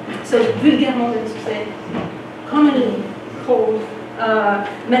 So vulgairement, let's say, commonly called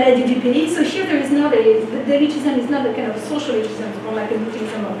maladie du pays. So here there is not the elitism is not a kind of social elitism, it's more like an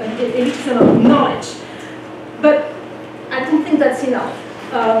elitism of knowledge. But I don't think that's enough.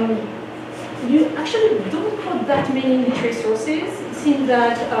 You actually don't quote that many literary sources. It seems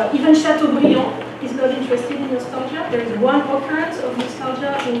that even Chateaubriand is not interested in nostalgia. There is one occurrence of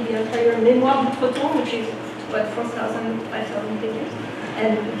nostalgia in the entire Mémoire d'Outre-Tombe, which is, what, 4,000, 5,000 pages.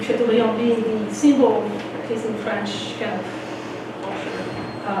 And Chateaubriand being the symbol, at least in French, kind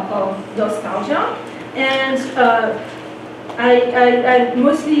of nostalgia. And I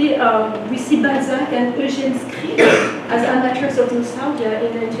mostly, we see Balzac and Eugène Scribe as amateurs of nostalgia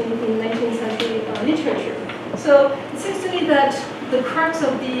in 19th century literature. So it seems to me that the crux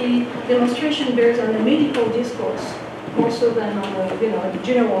of the demonstration bears on the medical discourse more so than on the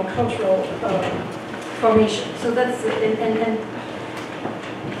general cultural formation. So that's and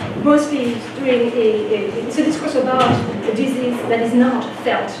mostly doing it's a discourse about a disease that is not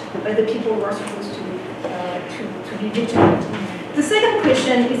felt by the people who are supposed to be vigilant. The second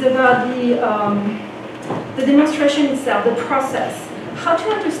question is about the demonstration itself, the process. How to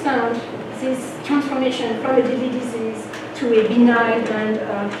understand this transformation from a deadly disease to a benign and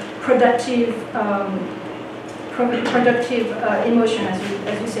productive emotion,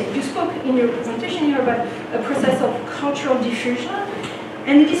 as you say. You spoke in your presentation here about a process of cultural diffusion,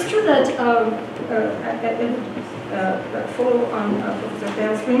 and it is true that follow on Professor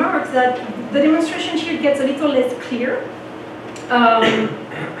Bell's remarks that the demonstration here gets a little less clear.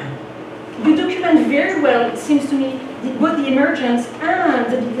 You document very well, it seems to me, both the emergence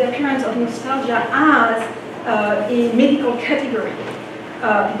and the appearance of nostalgia as a medical category.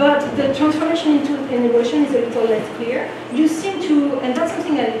 But the transformation into an emotion is a little less clear. You seem to, and that's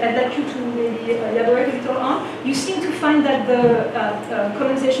something I'd like you to maybe elaborate a little on, you seem to find that the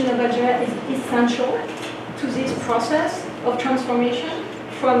colonization of Algeria is essential to this process of transformation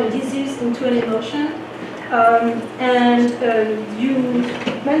from a disease into an emotion. You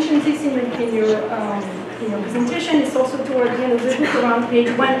mentioned this in your presentation. It's also toward the end of the book, around page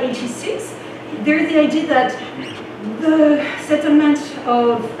 186. There is the idea that the settlement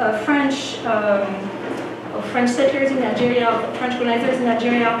of French settlers in Algeria, of French colonizers in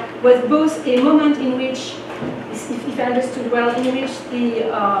Algeria, was both a moment in which, if I understood well, in which the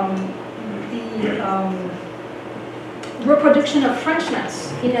reproduction of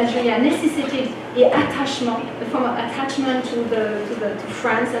Frenchness in Algeria necessitated a form of attachment to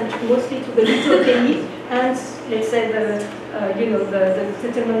France and mostly to the little pays, and let's say the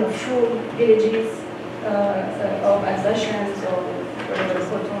settlement of full villages of Alsatians or whatever the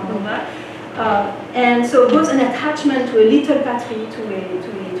Breton and all that. And so both an attachment to a little patrie,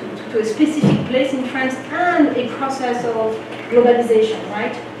 to a specific place in France, and a process of globalization,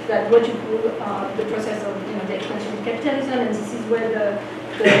 right? That what you call the process of the expansion of capitalism, and this is where the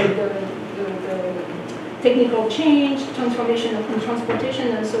technical change, transformation of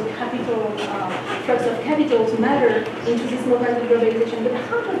transportation, and so capital, flux of capitals matter into this moment of globalization. But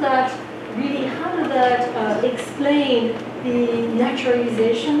how does that explain the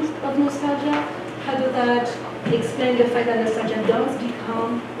naturalization of nostalgia? How does that explain the fact that nostalgia does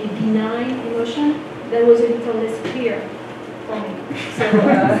become a benign emotion? That was a little less clear for me. So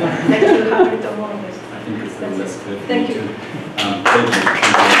I'd like to have a little more on this. I think it's a little less clear. Thank you. Thank you.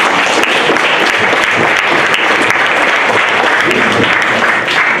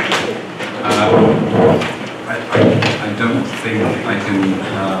 I don't think I can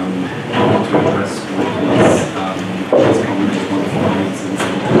want to address all of these comments, wonderful comments and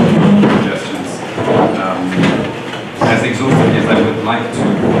suggestions. As exhaustively as I would like to do,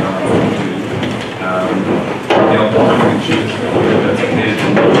 the ultimate function that's appeared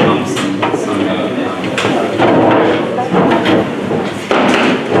in lumps and some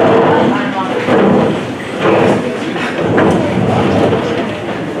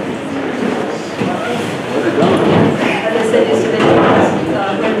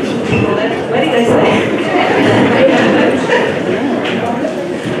what did I say?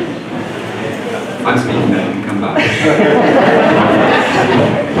 I'm speaking now, you can come back.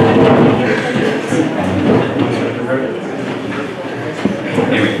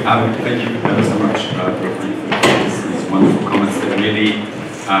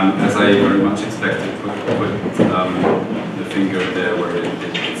 as I very much expected, put the finger there where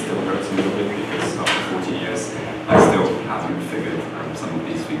it still hurts a little bit, because after 40 years, I still haven't figured some of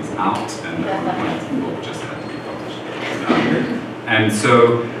these things out, and my book just had to be published. And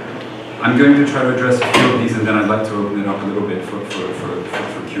so I'm going to try to address a few of these, and then I'd like to open it up a little bit for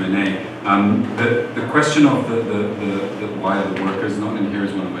Q&A. The question of the why are the workers not in here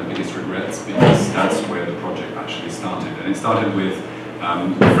is one of my biggest regrets, because that's where the project actually started. And it started with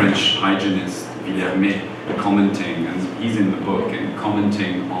the French hygienist Villermé commenting, and he's in the book, and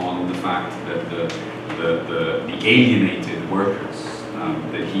commenting on the fact that the alienated workers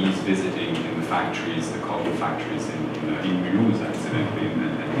that he's visiting in the factories, the cotton factories in Mulhouse, accidentally,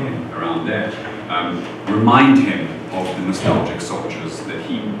 and around there, remind him of the nostalgic soldiers that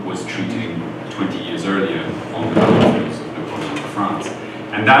he was treating 20 years earlier on the battlefields of Napoleon of France.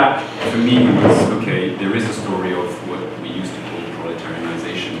 And that, for me, was, okay, there is a story of what we used to call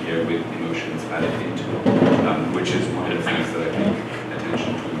proletarianization here, with emotions added into it, which is one of the things that I think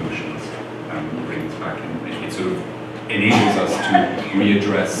attention to emotions brings back in. It sort of enables us to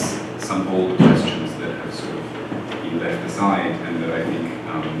readdress some old questions that have sort of been left aside, and that I think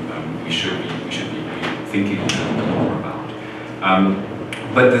we should be thinking a little bit more about.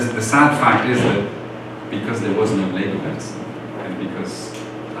 But the sad fact is that because there was no labor medicine, and because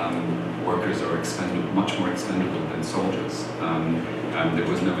workers are much more expendable than soldiers, there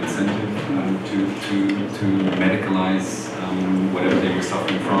was no incentive to medicalize whatever they were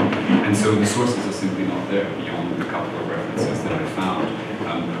suffering from, and so the sources are simply not there beyond a couple of references that I found.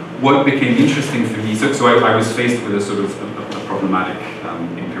 What became interesting for me, so I was faced with a sort of a problematic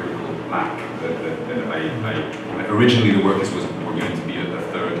empirical lack. Originally the workers were going to be a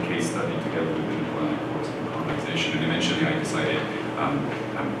third case study together with the Napoleonic Wars and colonization, and eventually I decided,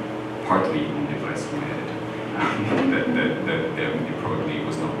 partly on the advice of my editor, that it probably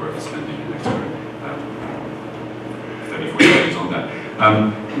was not worth spending an extra 30-40 years on that.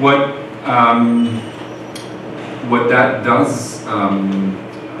 What that does, I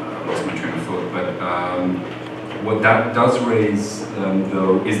lost my train of thought, but what that does raise,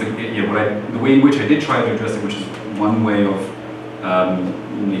 though, is the way in which I did try to address it, which is one way of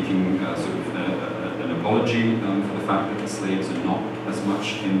making sort of an apology for the fact that the slaves are not as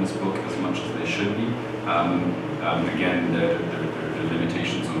much in this book as much as they should be. Again, there are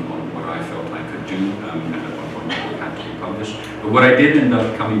limitations on what I felt I could do, and at one point the book had to be published. But what I did end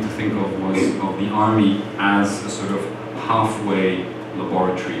up coming to think of was of the army as a sort of halfway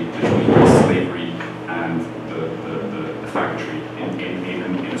laboratory between slavery and the factory,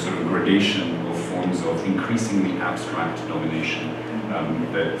 in a sort of gradation of forms of increasingly abstract domination.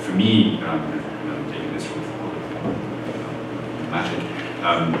 That for me, taking this from magic,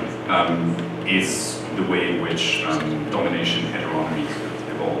 is the way in which domination heteronomy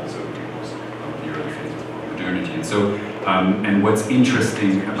evolves over the course of the early phases of modernity. And so, and what's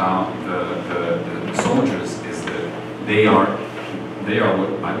interesting about the soldiers is that they are what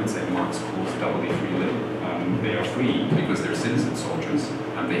I would say Marx calls doubly free labor. They are free because they're citizen soldiers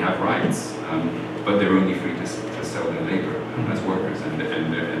and they have rights, but they're only free to sell their labor as workers, and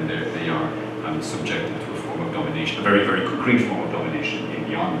they are subjected to a form of domination, a very, very concrete form of domination in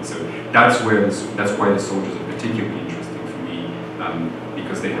the army. So that's why the soldiers are particularly interesting for me,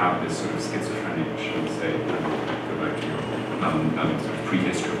 because they have this sort of schizophrenic, shall we say, go back to your sort of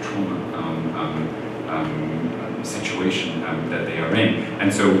prehistory of trauma situation that they are in.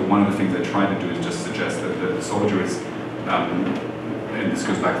 And so one of the things I try to do is just suggest that the soldier is, and this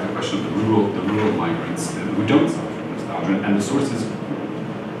goes back to the question of the rural migrants who don't suffer from nostalgia, and the sources,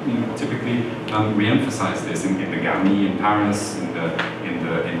 typically re-emphasize this in the garni in Paris, in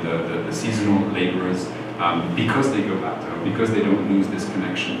the seasonal laborers, because they go back to home, because they don't lose this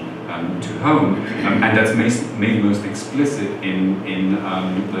connection to home, and that's made most explicit in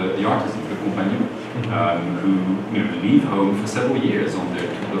the artisans, the compagnons, who leave home for several years on their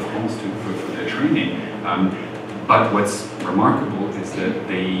Tour de France for their training. But what's remarkable is that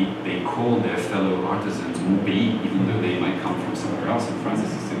they call their fellow artisans mon pays, even though they might come from somewhere else. In France,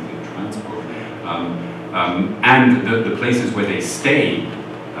 this is simply a transport. And the places where they stay,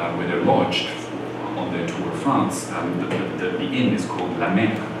 where they're lodged on their Tour de France, the inn is called La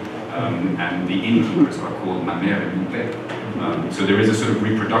Mère, and the innkeepers are called ma mère et mon père. So there is a sort of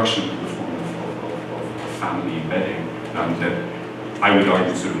reproduction of the form of family embedding that I would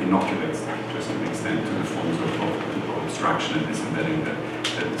argue sort of inoculates to a certain extent to the forms of abstraction and disembedding that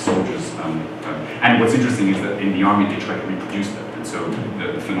the soldiers. And what's interesting is that in the army they try to reproduce that. And so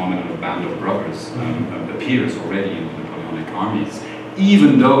the phenomenon of band of brothers appears already in the Napoleonic armies,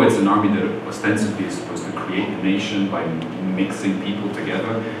 even though it's an army that ostensibly is supposed to create the nation by mixing people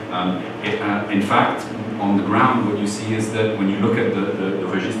together. In fact, on the ground, what you see is that when you look at the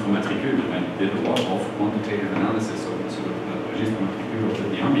registre matricule, and I did a lot of quantitative analysis of the sort of the registre matricule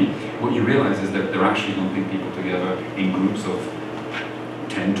of the army, what you realize is that they're actually lumping people together in groups of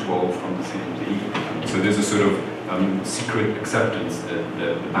 10, 12 from the same league. So there's a sort of secret acceptance that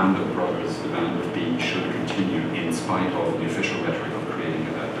the band of brothers, the band of B, should continue in spite of the official rhetoric of creating a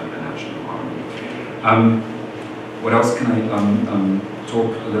national army. What else can I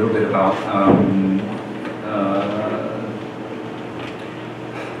talk a little bit about?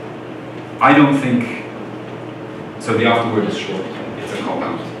 I don't think, so the afterword is short, it's a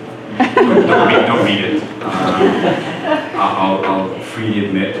cop-out. Don't read it. I'll freely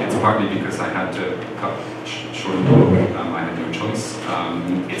admit it's partly because I had to cut short the book. I had no choice.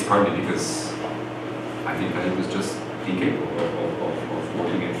 It's partly because I think that it was just incapable of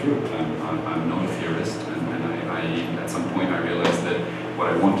working it through. I'm not a theorist, and at some point I realized that what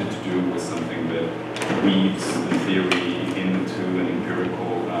I wanted to do was something that weaves the theory into an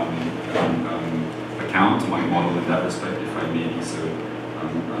empirical account. My model in that respect, if I may be so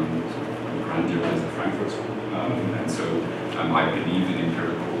grandeur, is the Frankfurt School. And so I believe in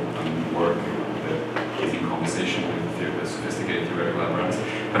empirical work that is in conversation with the sophisticated theoretical apparatus.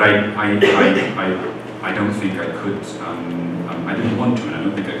 But I don't think I could, I didn't want to, and I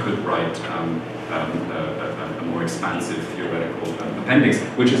don't think I could write a more expansive theoretical appendix,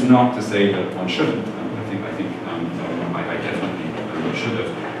 which is not to say that one shouldn't. I definitely should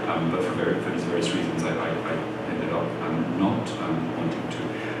have, but for these various reasons, I ended up not wanting to.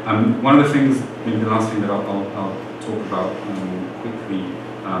 One of the things, maybe the last thing that I'll talk about quickly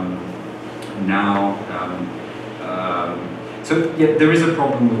now. So yeah, there is a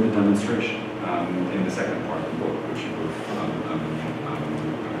problem with the demonstration in the second part of the book, which you both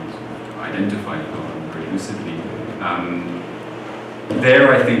identified very lucidly.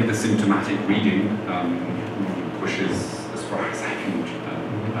 There, I think the symptomatic reading pushes as far as I can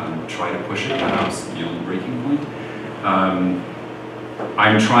try to push it, perhaps beyond the breaking point.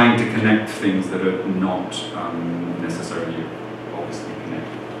 I'm trying to connect things that are not necessarily obviously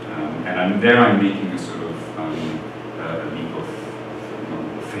connected. And I'm making a sort of a leap of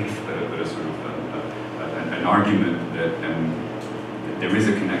faith, but a sort of an argument that there is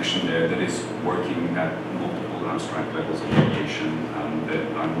a connection there that is working at multiple abstract levels of mediation that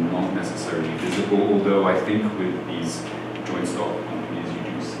are not necessarily visible, although I think with these joint stock companies you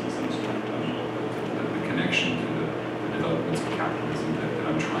do see some sort of the connection to the developments of capitalism that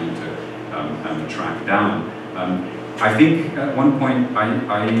I'm trying to track down. I think at one point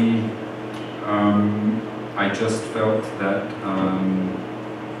I just felt that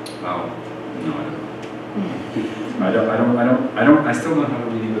well, no, I still don't have a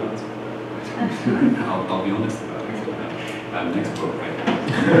really good answer. I'll be honest about it. Next book, right?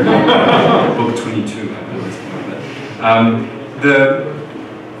 Book 22.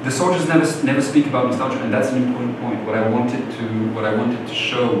 The soldiers never speak about nostalgia, and that's an important point. What I wanted to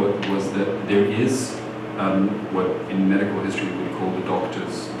show was that there is what in medical history we would call the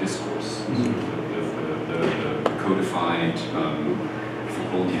doctor's discourse, the codified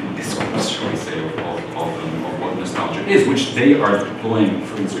Napoleon discourse, shall we say, of what nostalgia is, which they are deploying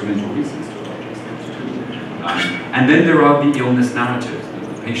for instrumental reasons to a large extent too. And then there are the illness narratives,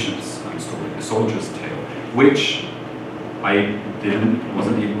 the patient's story, the soldier's tale, which I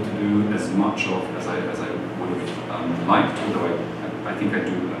wasn't able to do as much of as I would have liked, although I think I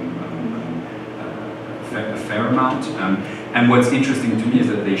do a fair amount. And what's interesting to me is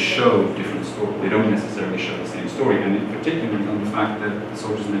that they show different stories. They don't necessarily show the same story, and in particular on the fact that the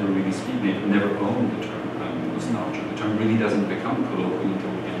soldiers never really speak, they never own the term nostalgia. The term really doesn't become colloquial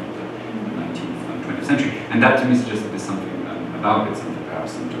until the end of the 19th, 20th century. And that to me suggests that there's something about it, something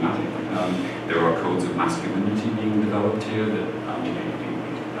perhaps symptomatic. There are codes of masculinity being developed here that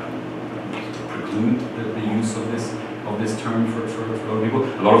preclude the use of this term for a lot of people.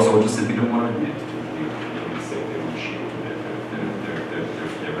 A lot of soldiers simply don't want to admit to being sick. They want to shield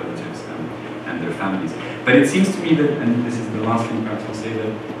their relatives and their families. But it seems to me that, and this is the last thing perhaps I'll say,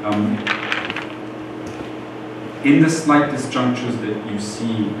 that in the slight disjunctures that you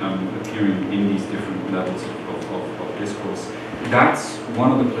see appearing in these different levels of discourse, that's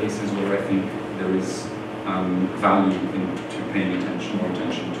one of the places where I think there is value to paying more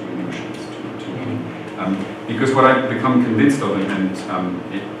attention to emotions, because what I've become convinced of, and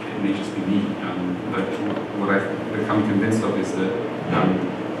it may just be me, but what I've become convinced of is that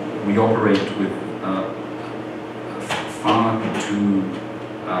we operate with far too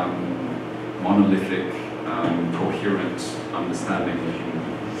monolithic, coherent understanding of human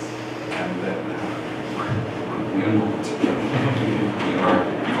beings, and that we are not.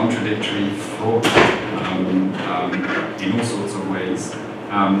 contradictory, fraught in all sorts of ways.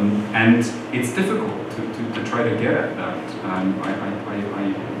 And it's difficult to try to get at that. I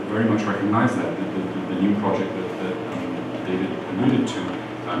very much recognize that. The new project that David alluded to,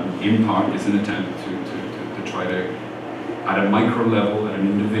 in part, is an attempt to try to, at a micro level, at an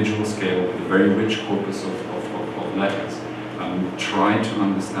individual scale, with a very rich corpus of letters, try to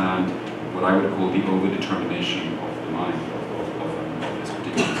understand what I would call the overdetermination of the mind, of this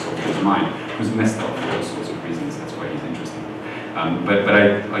particular soldier's mind, who's messed up for all sorts of reasons. That's why he's interesting. But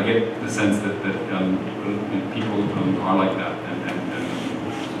I get the sense that people are like that, and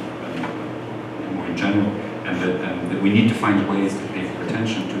more in general, and that we need to find ways to pay for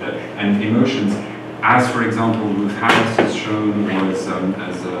attention to that. And emotions, as for example Ruth Harris has shown, or as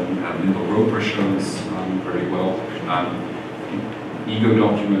Lyndall Roper shows very well, ego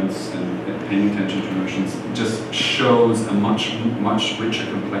documents and paying attention to emotions just shows a much richer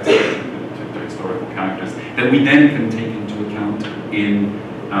complexity to historical characters that we then can take into account in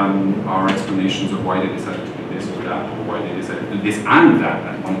our explanations of why they decided to do this or that, or why they decided to do this and that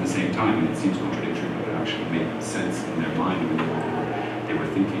at one at the same time. And it seems contradictory, but it actually made sense in their mind when they were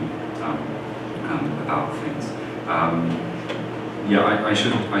thinking about things. Yeah, I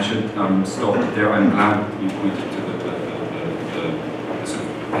should stop there. I'm glad you pointed to the sort of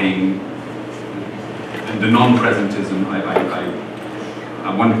paying, the non-presentism. I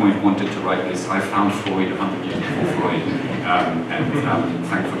at one point wanted to write this. I found Freud 100 years before Freud, and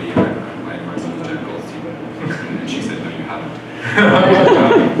thankfully my advisor was Jen Goldstein, and she said, no, you haven't.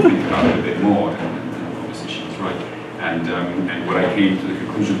 Think about it a bit more, and obviously she was right. And what I came to the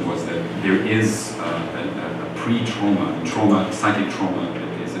conclusion was that there is a pre-trauma, psychic trauma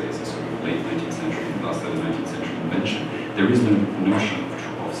is a sort of late 19th century, last of the 19th century invention. There is no notion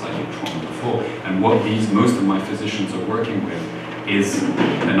of psychic trauma before, and what most of my physicians are working with is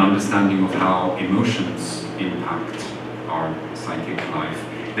an understanding of how emotions impact our psychic life,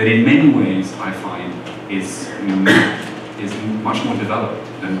 that in many ways I find is much more developed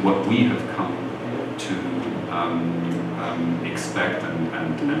than what we have come to expect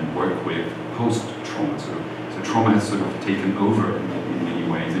and work with post-trauma. So trauma has sort of taken over in many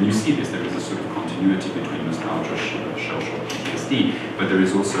ways, and you see this. There is a sort of continuity between nostalgia, shell-shock, PTSD, but there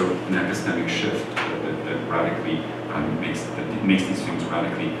is also an epistemic shift that radically makes these things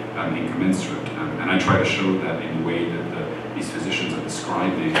radically incommensurate. And I try to show that in the way that these physicians are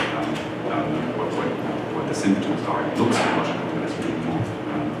describing what the symptoms are. It looks logical, but it's really not.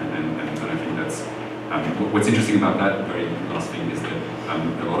 And I think that's what's interesting about that very last thing is that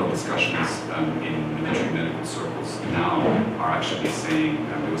a lot of discussions in military medical circles now are actually saying,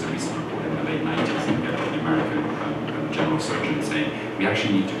 there was a recent report in the late 90s in an American general surgeon saying, we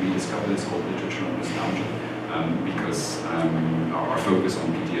actually need to rediscover this whole literature on nostalgia because our focus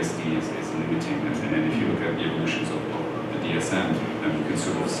on PTSD is limiting. And then if you look at the evolutions of the DSM, you can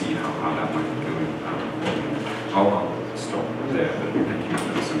sort of see how that might be going. I'll stop there, but thank you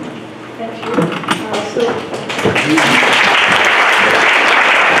so much. Thank you.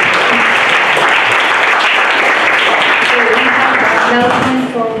 Now time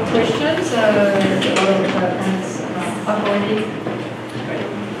for questions. Hands up already.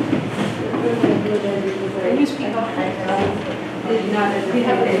 Can you speak up? We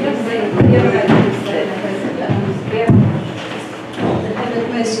have a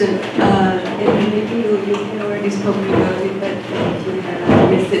question. Maybe you can already spoke about it, but if you have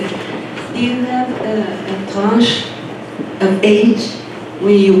missed it. Do you have a tranche of age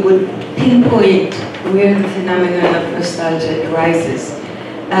where you would pinpoint where the phenomenon of nostalgia arises?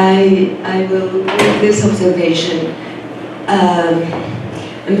 I will make this observation.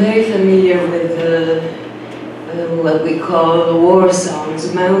 I'm very familiar with what we call war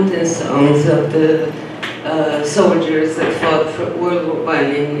songs, mountain songs of the soldiers that fought for World War I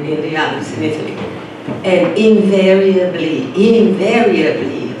in the Alps in Italy. And invariably,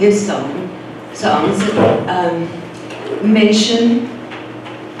 these songs mention,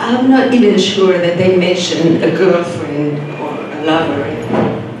 I'm not even sure that they mention a girlfriend or a lover,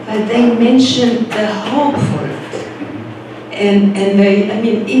 but they mention the hope for it. And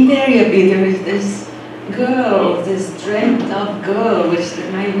invariably there is this girl, this dreamt of girl, which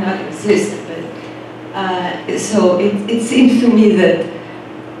might not exist, but so it seems to me that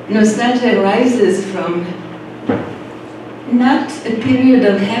nostalgia arises from not a period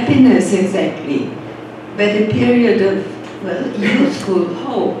of happiness exactly, but a period of, well, youthful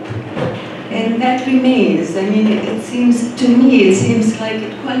hope. And that remains. I mean, it seems, to me, it seems like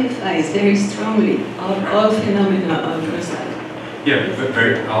it qualifies very strongly all phenomena of nostalgia.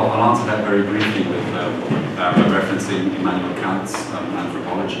 Yeah, I'll answer that very briefly with referencing Immanuel Kant's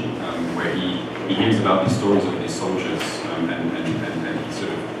anthropology, where he hears about these stories of these soldiers, and he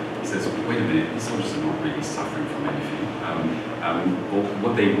sort of says, wait a minute, these soldiers are not really suffering from anything.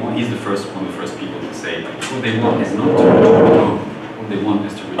 What they want, he's one of the first people to say, what they want is not to return home. What they want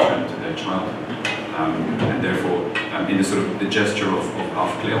is to return to their childhood. And therefore, in the sort of the gesture of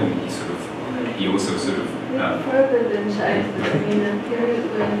Aufklärung, he also sort of further than childhood. I mean, a period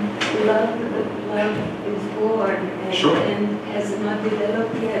when love is born and has not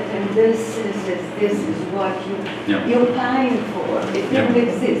developed yet, and this is what you pine for. It doesn't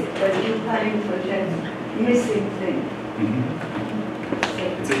exist, but you pine for that missing thing.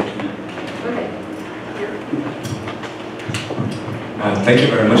 Okay. Thank you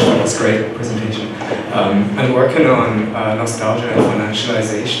very much for this great presentation. I'm working on nostalgia and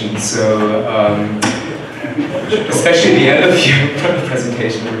financialization, so especially the end of your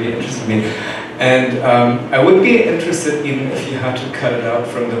presentation really interested me. And I would be interested, even if you had to cut it out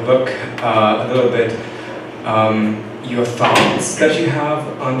from the book a little bit, your thoughts that you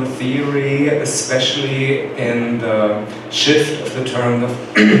have on the theory, especially in the shift of the term of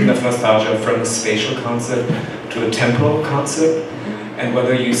nostalgia from a spatial concept to a temporal concept, and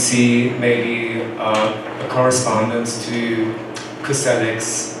whether you see maybe a correspondence to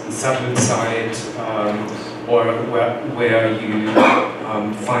Koselleck's satellite site, or where you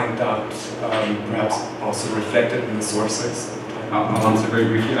find that perhaps also reflected in the sources. I'll answer very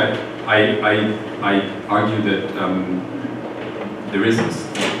briefly. I argue that there is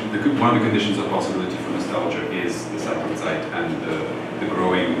one of the conditions of possibility for nostalgia is the satellite site and the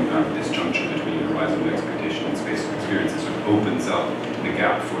growing disjunction between horizon of expectation and space of experience. It sort of opens up the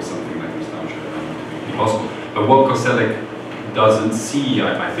gap for something like nostalgia to be possible. But what Koselleck doesn't see,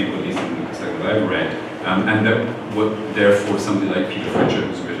 I think, at least in the Koselleck that I've read, and that what therefore somebody like Peter Fletcher,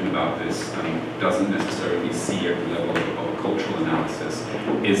 who's written about this, doesn't necessarily see at the level of cultural analysis,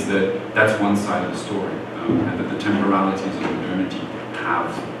 is that that's one side of the story, and that the temporalities of modernity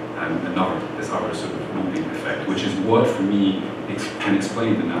have this other sort of looping effect, which is what, for me, can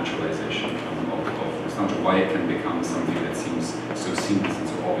explain the naturalization of nostalgia, why it can become something that seems so seamless and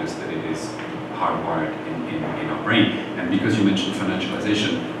so obvious that it is hardwired in our brain. And because you mentioned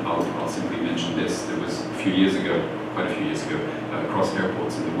financialization, I'll simply mention this. There was quite a few years ago, across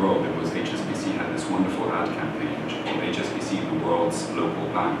airports in the world, there was HSBC had this wonderful ad campaign, which is called HSBC, the world's local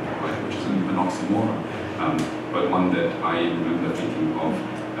bank, right, which is an oxymoron, but one that I remember thinking of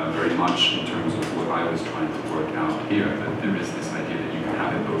very much in terms of what I was trying to work out here, that there is this idea that you can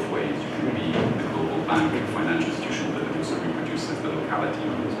have it both ways. You can be the global bank, a financial institution, but it also reproduces the locality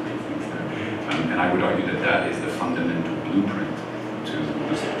of those three things there. And I would argue that that is the fundamental blueprint to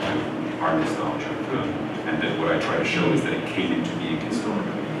our nostalgia. And that what I try to show is that it came into being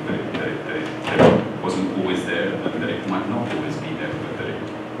historically, that it wasn't always there, and that it might not always be there, but that it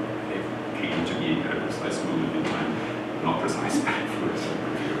came into being at a precise moment in time, not precise, but for a certain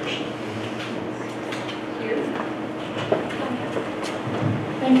configuration.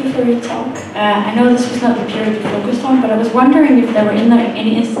 Thank you for your talk. I know this was not the period you focused on, but I was wondering if there were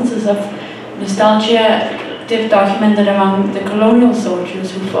any instances of nostalgia documented among the colonial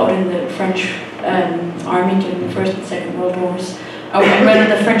soldiers who fought in the French army during the First and Second World Wars, and whether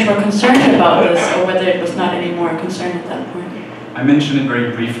the French were concerned about this, or whether it was not any more a concern at that point. I mentioned it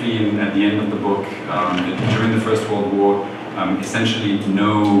very briefly at the end of the book, that during the First World War, essentially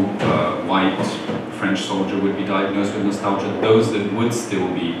no white French soldier would be diagnosed with nostalgia. Those that would still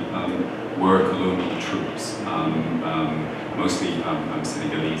be were colonial troops, mostly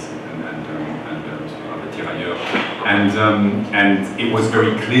Senegalese and other tirailleurs. And it was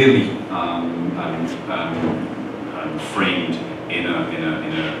very clearly framed in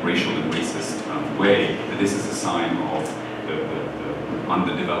a racial and racist way that this is a sign of the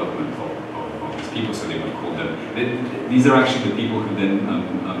underdevelopment of these people, so they would call them. These are actually the people who then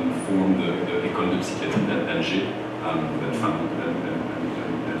formed the École de Psychiatrie d'Alger that Fanon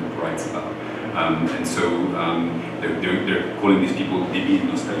writes about. And so they're calling these people débiles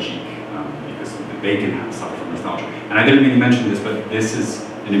nostalgiques because they can suffer from nostalgia. And I didn't really mention this, but this is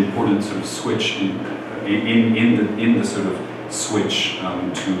an important sort of switch in the sort of switch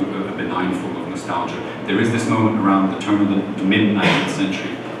to a benign form of nostalgia. There is this moment around the turn of the mid-19th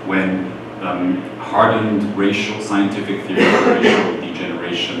century when hardened scientific theory of racial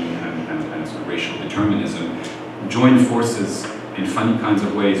degeneration and sort of racial determinism join forces in funny kinds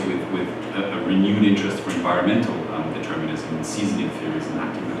of ways with a renewed interest for environmental determinism and seasoning theories and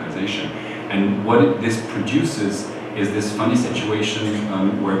acclimatization. And what this produces is this funny situation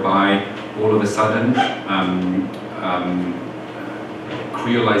whereby all of a sudden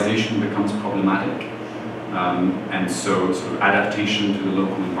creolization becomes problematic, and so sort of adaptation to the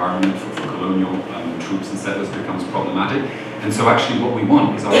local environment for colonial troops and settlers becomes problematic. And so actually what we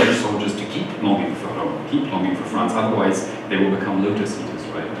want is our British soldiers to keep longing for home, keep longing for France, otherwise they will become lotus eaters,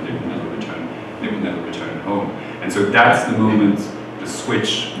 right? And they will never return home. And so that's the moment, the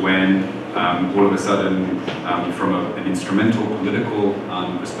switch, when all of a sudden, from an instrumental political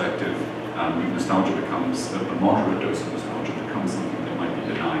perspective, nostalgia becomes, a moderate dose of nostalgia becomes something that might be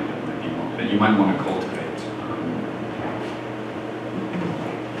benign, that you might want to cultivate.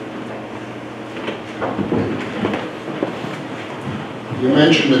 You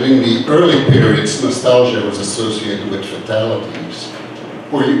mentioned that in the early periods, nostalgia was associated with fatalities.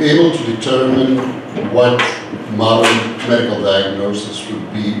 Were you able to determine what modern medical diagnosis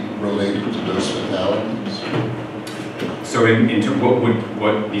would be related to those fatalities? So into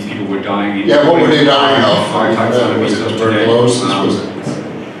what these people were dying in? Yeah, what were they dying of? Was it tuberculosis? Was it?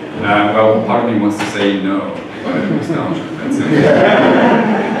 Well, part of me wants to say no. Nostalgia, that's it.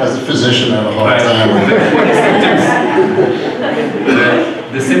 Yeah. As a physician, I have a hard time with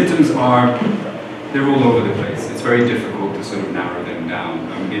the symptoms are, they're all over the place. It's very difficult to sort of narrow them down.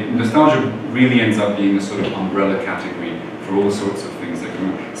 Nostalgia really ends up being a sort of umbrella category for all sorts of things that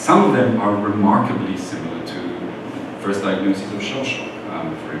come on. Some of them are remarkably similar to first diagnoses of shell shock,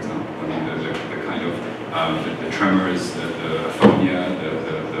 for example. I mean, the kind of the tremors, the aphonia,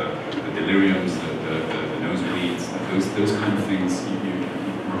 the deliriums, the nosebleeds, those kind of things,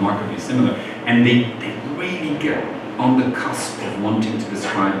 remarkably similar. And they really get on the cusp of wanting to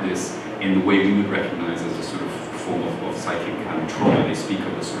describe this in the way we would recognize as a sort of form of psychic trauma. They speak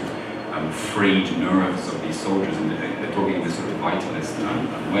of the sort of frayed nerves of these soldiers, and they're talking in this sort of vitalist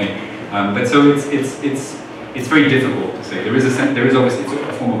way. But so it's very difficult to say. There is obviously, it's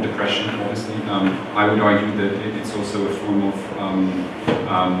a form of depression, obviously. I would argue that it's also a form of,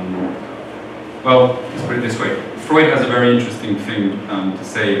 well, let's put it this way. Freud has a very interesting thing to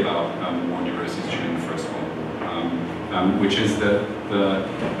say about war neuroses during the First World War, which is that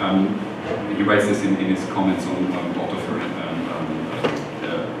he writes this in his comments on Otto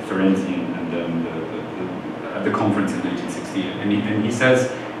Ferenczi and at the conference in 1960, and he says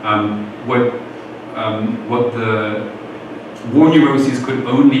what the war neuroses could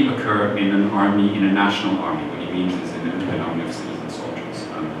only occur in an army, in a national army. What he means is in an army of citizen soldiers,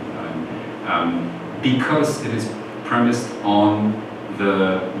 because it is premised on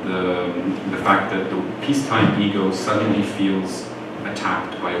the fact that the peacetime ego suddenly feels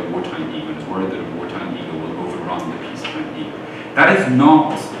attacked by a wartime ego and is worried that a wartime ego will overrun the peacetime ego. That is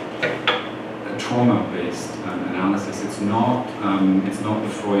not a trauma-based analysis. It's not the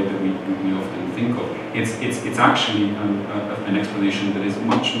Freud that we often think of. It's actually an explanation that is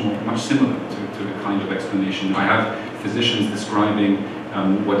much similar to the kind of explanation. I have physicians describing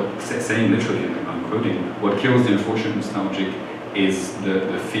saying literally, and I'm quoting, what kills the unfortunate nostalgic is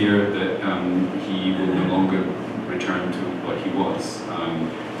the fear that he will no longer return to what he was.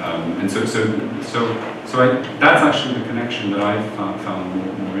 And so that's actually the connection that I've found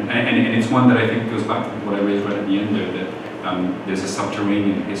more and it's one that I think goes back to what I raised right at the end there, that there's a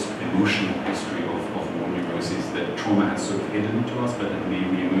subterranean emotional history of war neuroses that trauma has sort of hidden to us, but it may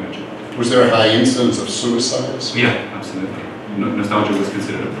re-emerge. Was there a high incidence of suicides? Yeah, absolutely. Nostalgia was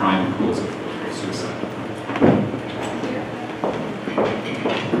considered a prime cause of suicide.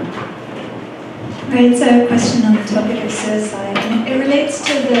 It's a question on the topic of suicide. It relates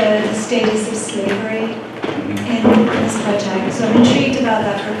to the status of slavery in this project. So I'm intrigued about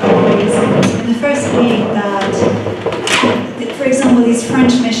that for a couple of reasons. And the first being that, for example, these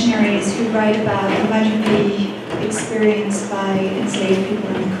French missionaries who write about the migratory experience by enslaved people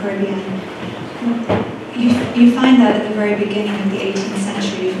in the Caribbean, you find that at the very beginning of the 18th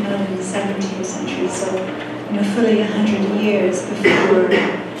century, if not in the 17th century, so fully 100 years before.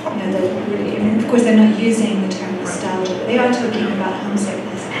 Really, of course, they're not using the term nostalgia, but they are talking about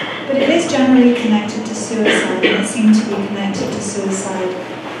homesickness. But it is generally connected to suicide, and it seemed to be connected to suicide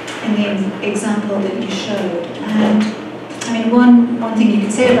in the example that you showed. And I mean, one thing you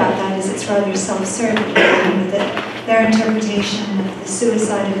could say about that is it's rather self-serving, that their interpretation of the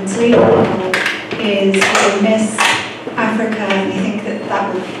suicide of enslaved people is they miss Africa, and they think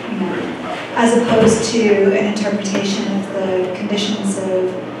that will, as opposed to an interpretation of the conditions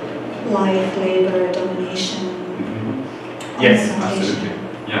of life, labor, domination. Yes, absolutely.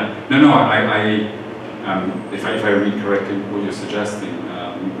 Yeah. No. I if I read correctly what you're suggesting,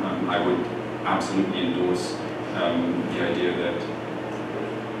 I would absolutely endorse the idea that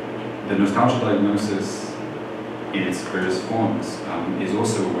the nostalgia diagnosis, in its various forms, is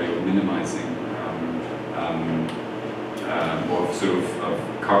also a way of minimizing or sort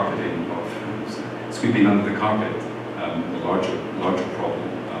of carpeting, of sweeping under the carpet the larger problem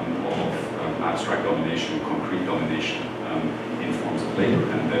of abstract domination, concrete domination in forms of labor,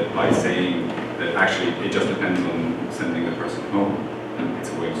 and that by saying that actually it just depends on sending the person home,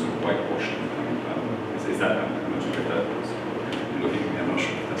 it's a way of sort of whitewashing. Is that, I'm not sure if that was looking at me, I'm not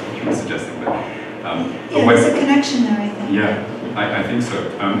sure if that's what you were suggesting, but yeah, there's a connection there, I think. Yeah, I think so.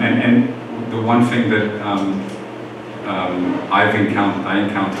 And the one thing that I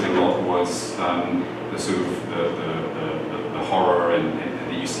encountered a lot was the sort of the horror and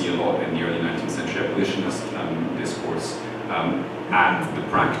that you see a lot in the early 19th century abolitionist discourse at the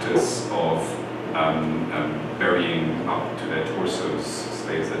practice of burying up to their torsos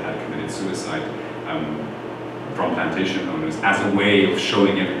slaves that had committed suicide from plantation owners as a way of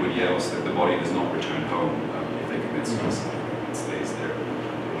showing everybody else that the body does not return home if they commit suicide. It stays there in the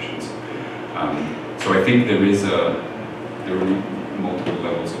plantations. So I think there are multiple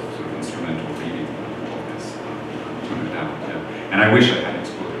levels of sort of instrumental reading of this, no doubt. Yeah. And I wish I had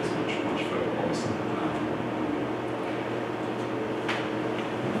explored this much further, obviously.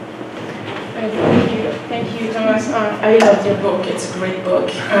 Thank you, Thomas. I love your book. It's a great book.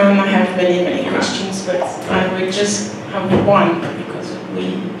 I have many questions, but I will just have one because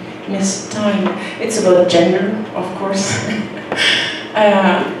we missed time. It's about gender, of course.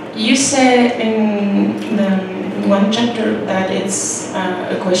 You said in one chapter that it's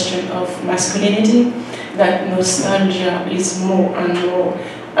a question of masculinity, that nostalgia is more and more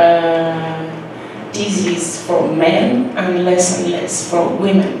disease for men and less for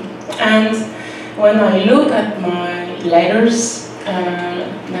women. And when I look at my letters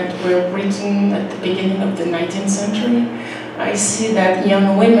that were written at the beginning of the 19th century, I see that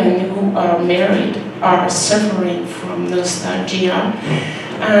young women who are married are suffering from nostalgia,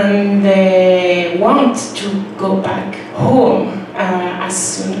 and they want to go back home as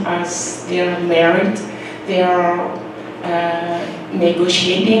soon as they are married. They are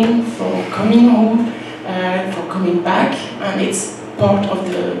negotiating for coming home, for coming back, and it's part of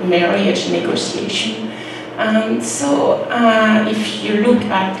the marriage negotiation. And so if you look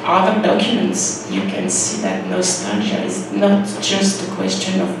at other documents, you can see that nostalgia is not just a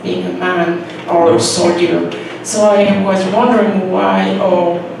question of being a man or a soldier. So I was wondering why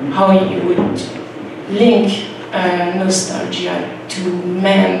or how you would link nostalgia to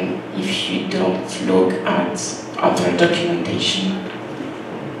men if you don't look at other documentation.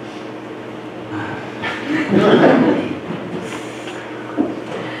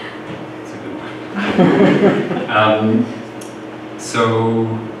 So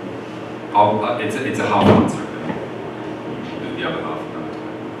it's a half answer. The other half another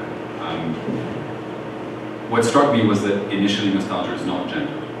time. What struck me was that initially nostalgia is not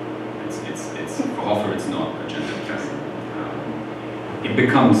gendered. It's for Hoffer it's not a gendered category. It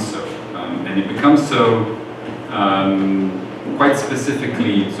becomes so, and it becomes so quite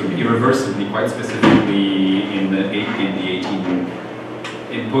specifically, sort of irreversibly, quite specifically in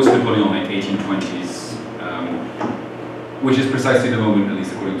post-Napoleon, like 1820s, which is precisely the moment, at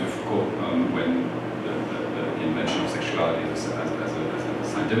least according to Foucault, when the invention of sexuality as a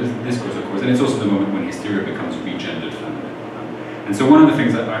scientific discourse, of course, and it's also the moment when hysteria becomes regendered feminine. And so one of the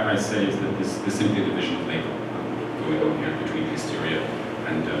things that I say is that there's simply a division of labor going on here between hysteria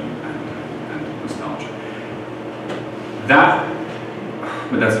and nostalgia.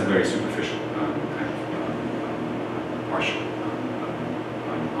 But that's a very superficial kind of partial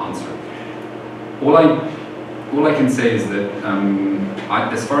answer. All I can say is that,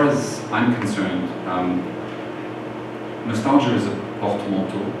 as far as I'm concerned, nostalgia is a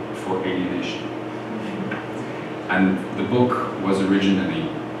portmanteau for alienation. And the book was originally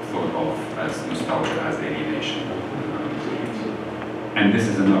thought of as nostalgia as alienation. And this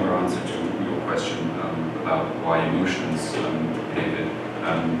is another answer to your question about why emotions, David.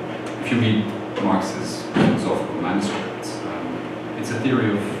 If you read Marx's philosophical manuscripts, it's a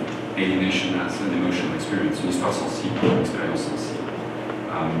theory of alienation as an emotional experience, une histoire sensible, expérience sensible.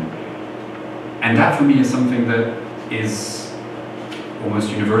 And that for me is something that is almost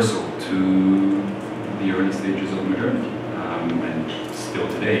universal to the early stages of modernity, and still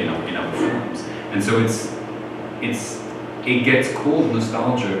today in other forms. And so it gets called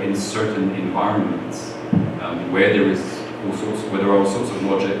nostalgia in certain environments where there are all sorts of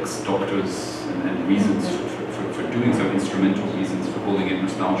logics, doctors, and reasons for doing so, instrumental reasons for calling it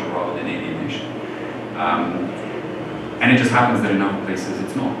nostalgia rather than alienation. And it just happens that in other places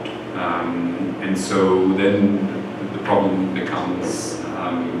it's not. And so then the problem becomes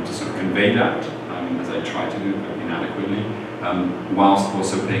to sort of convey that, as I try to do inadequately, whilst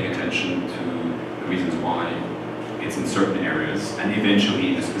also paying attention to the reasons why it's in certain areas, and eventually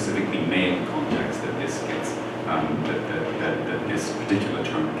in a specifically male context that this gets that this particular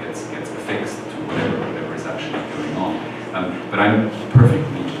term gets affixed to whatever is actually going on. But I'm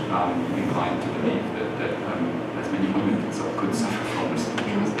perfectly inclined to believe that as many women could suffer from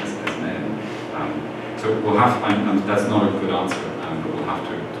nostalgia as men. So we'll have. That's not a good answer, but we'll have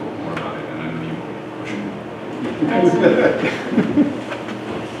to talk more about it. And I know you will push me.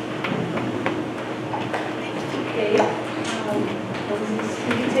 Okay. On this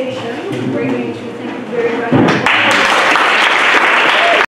invitation, we're going to thank you very much.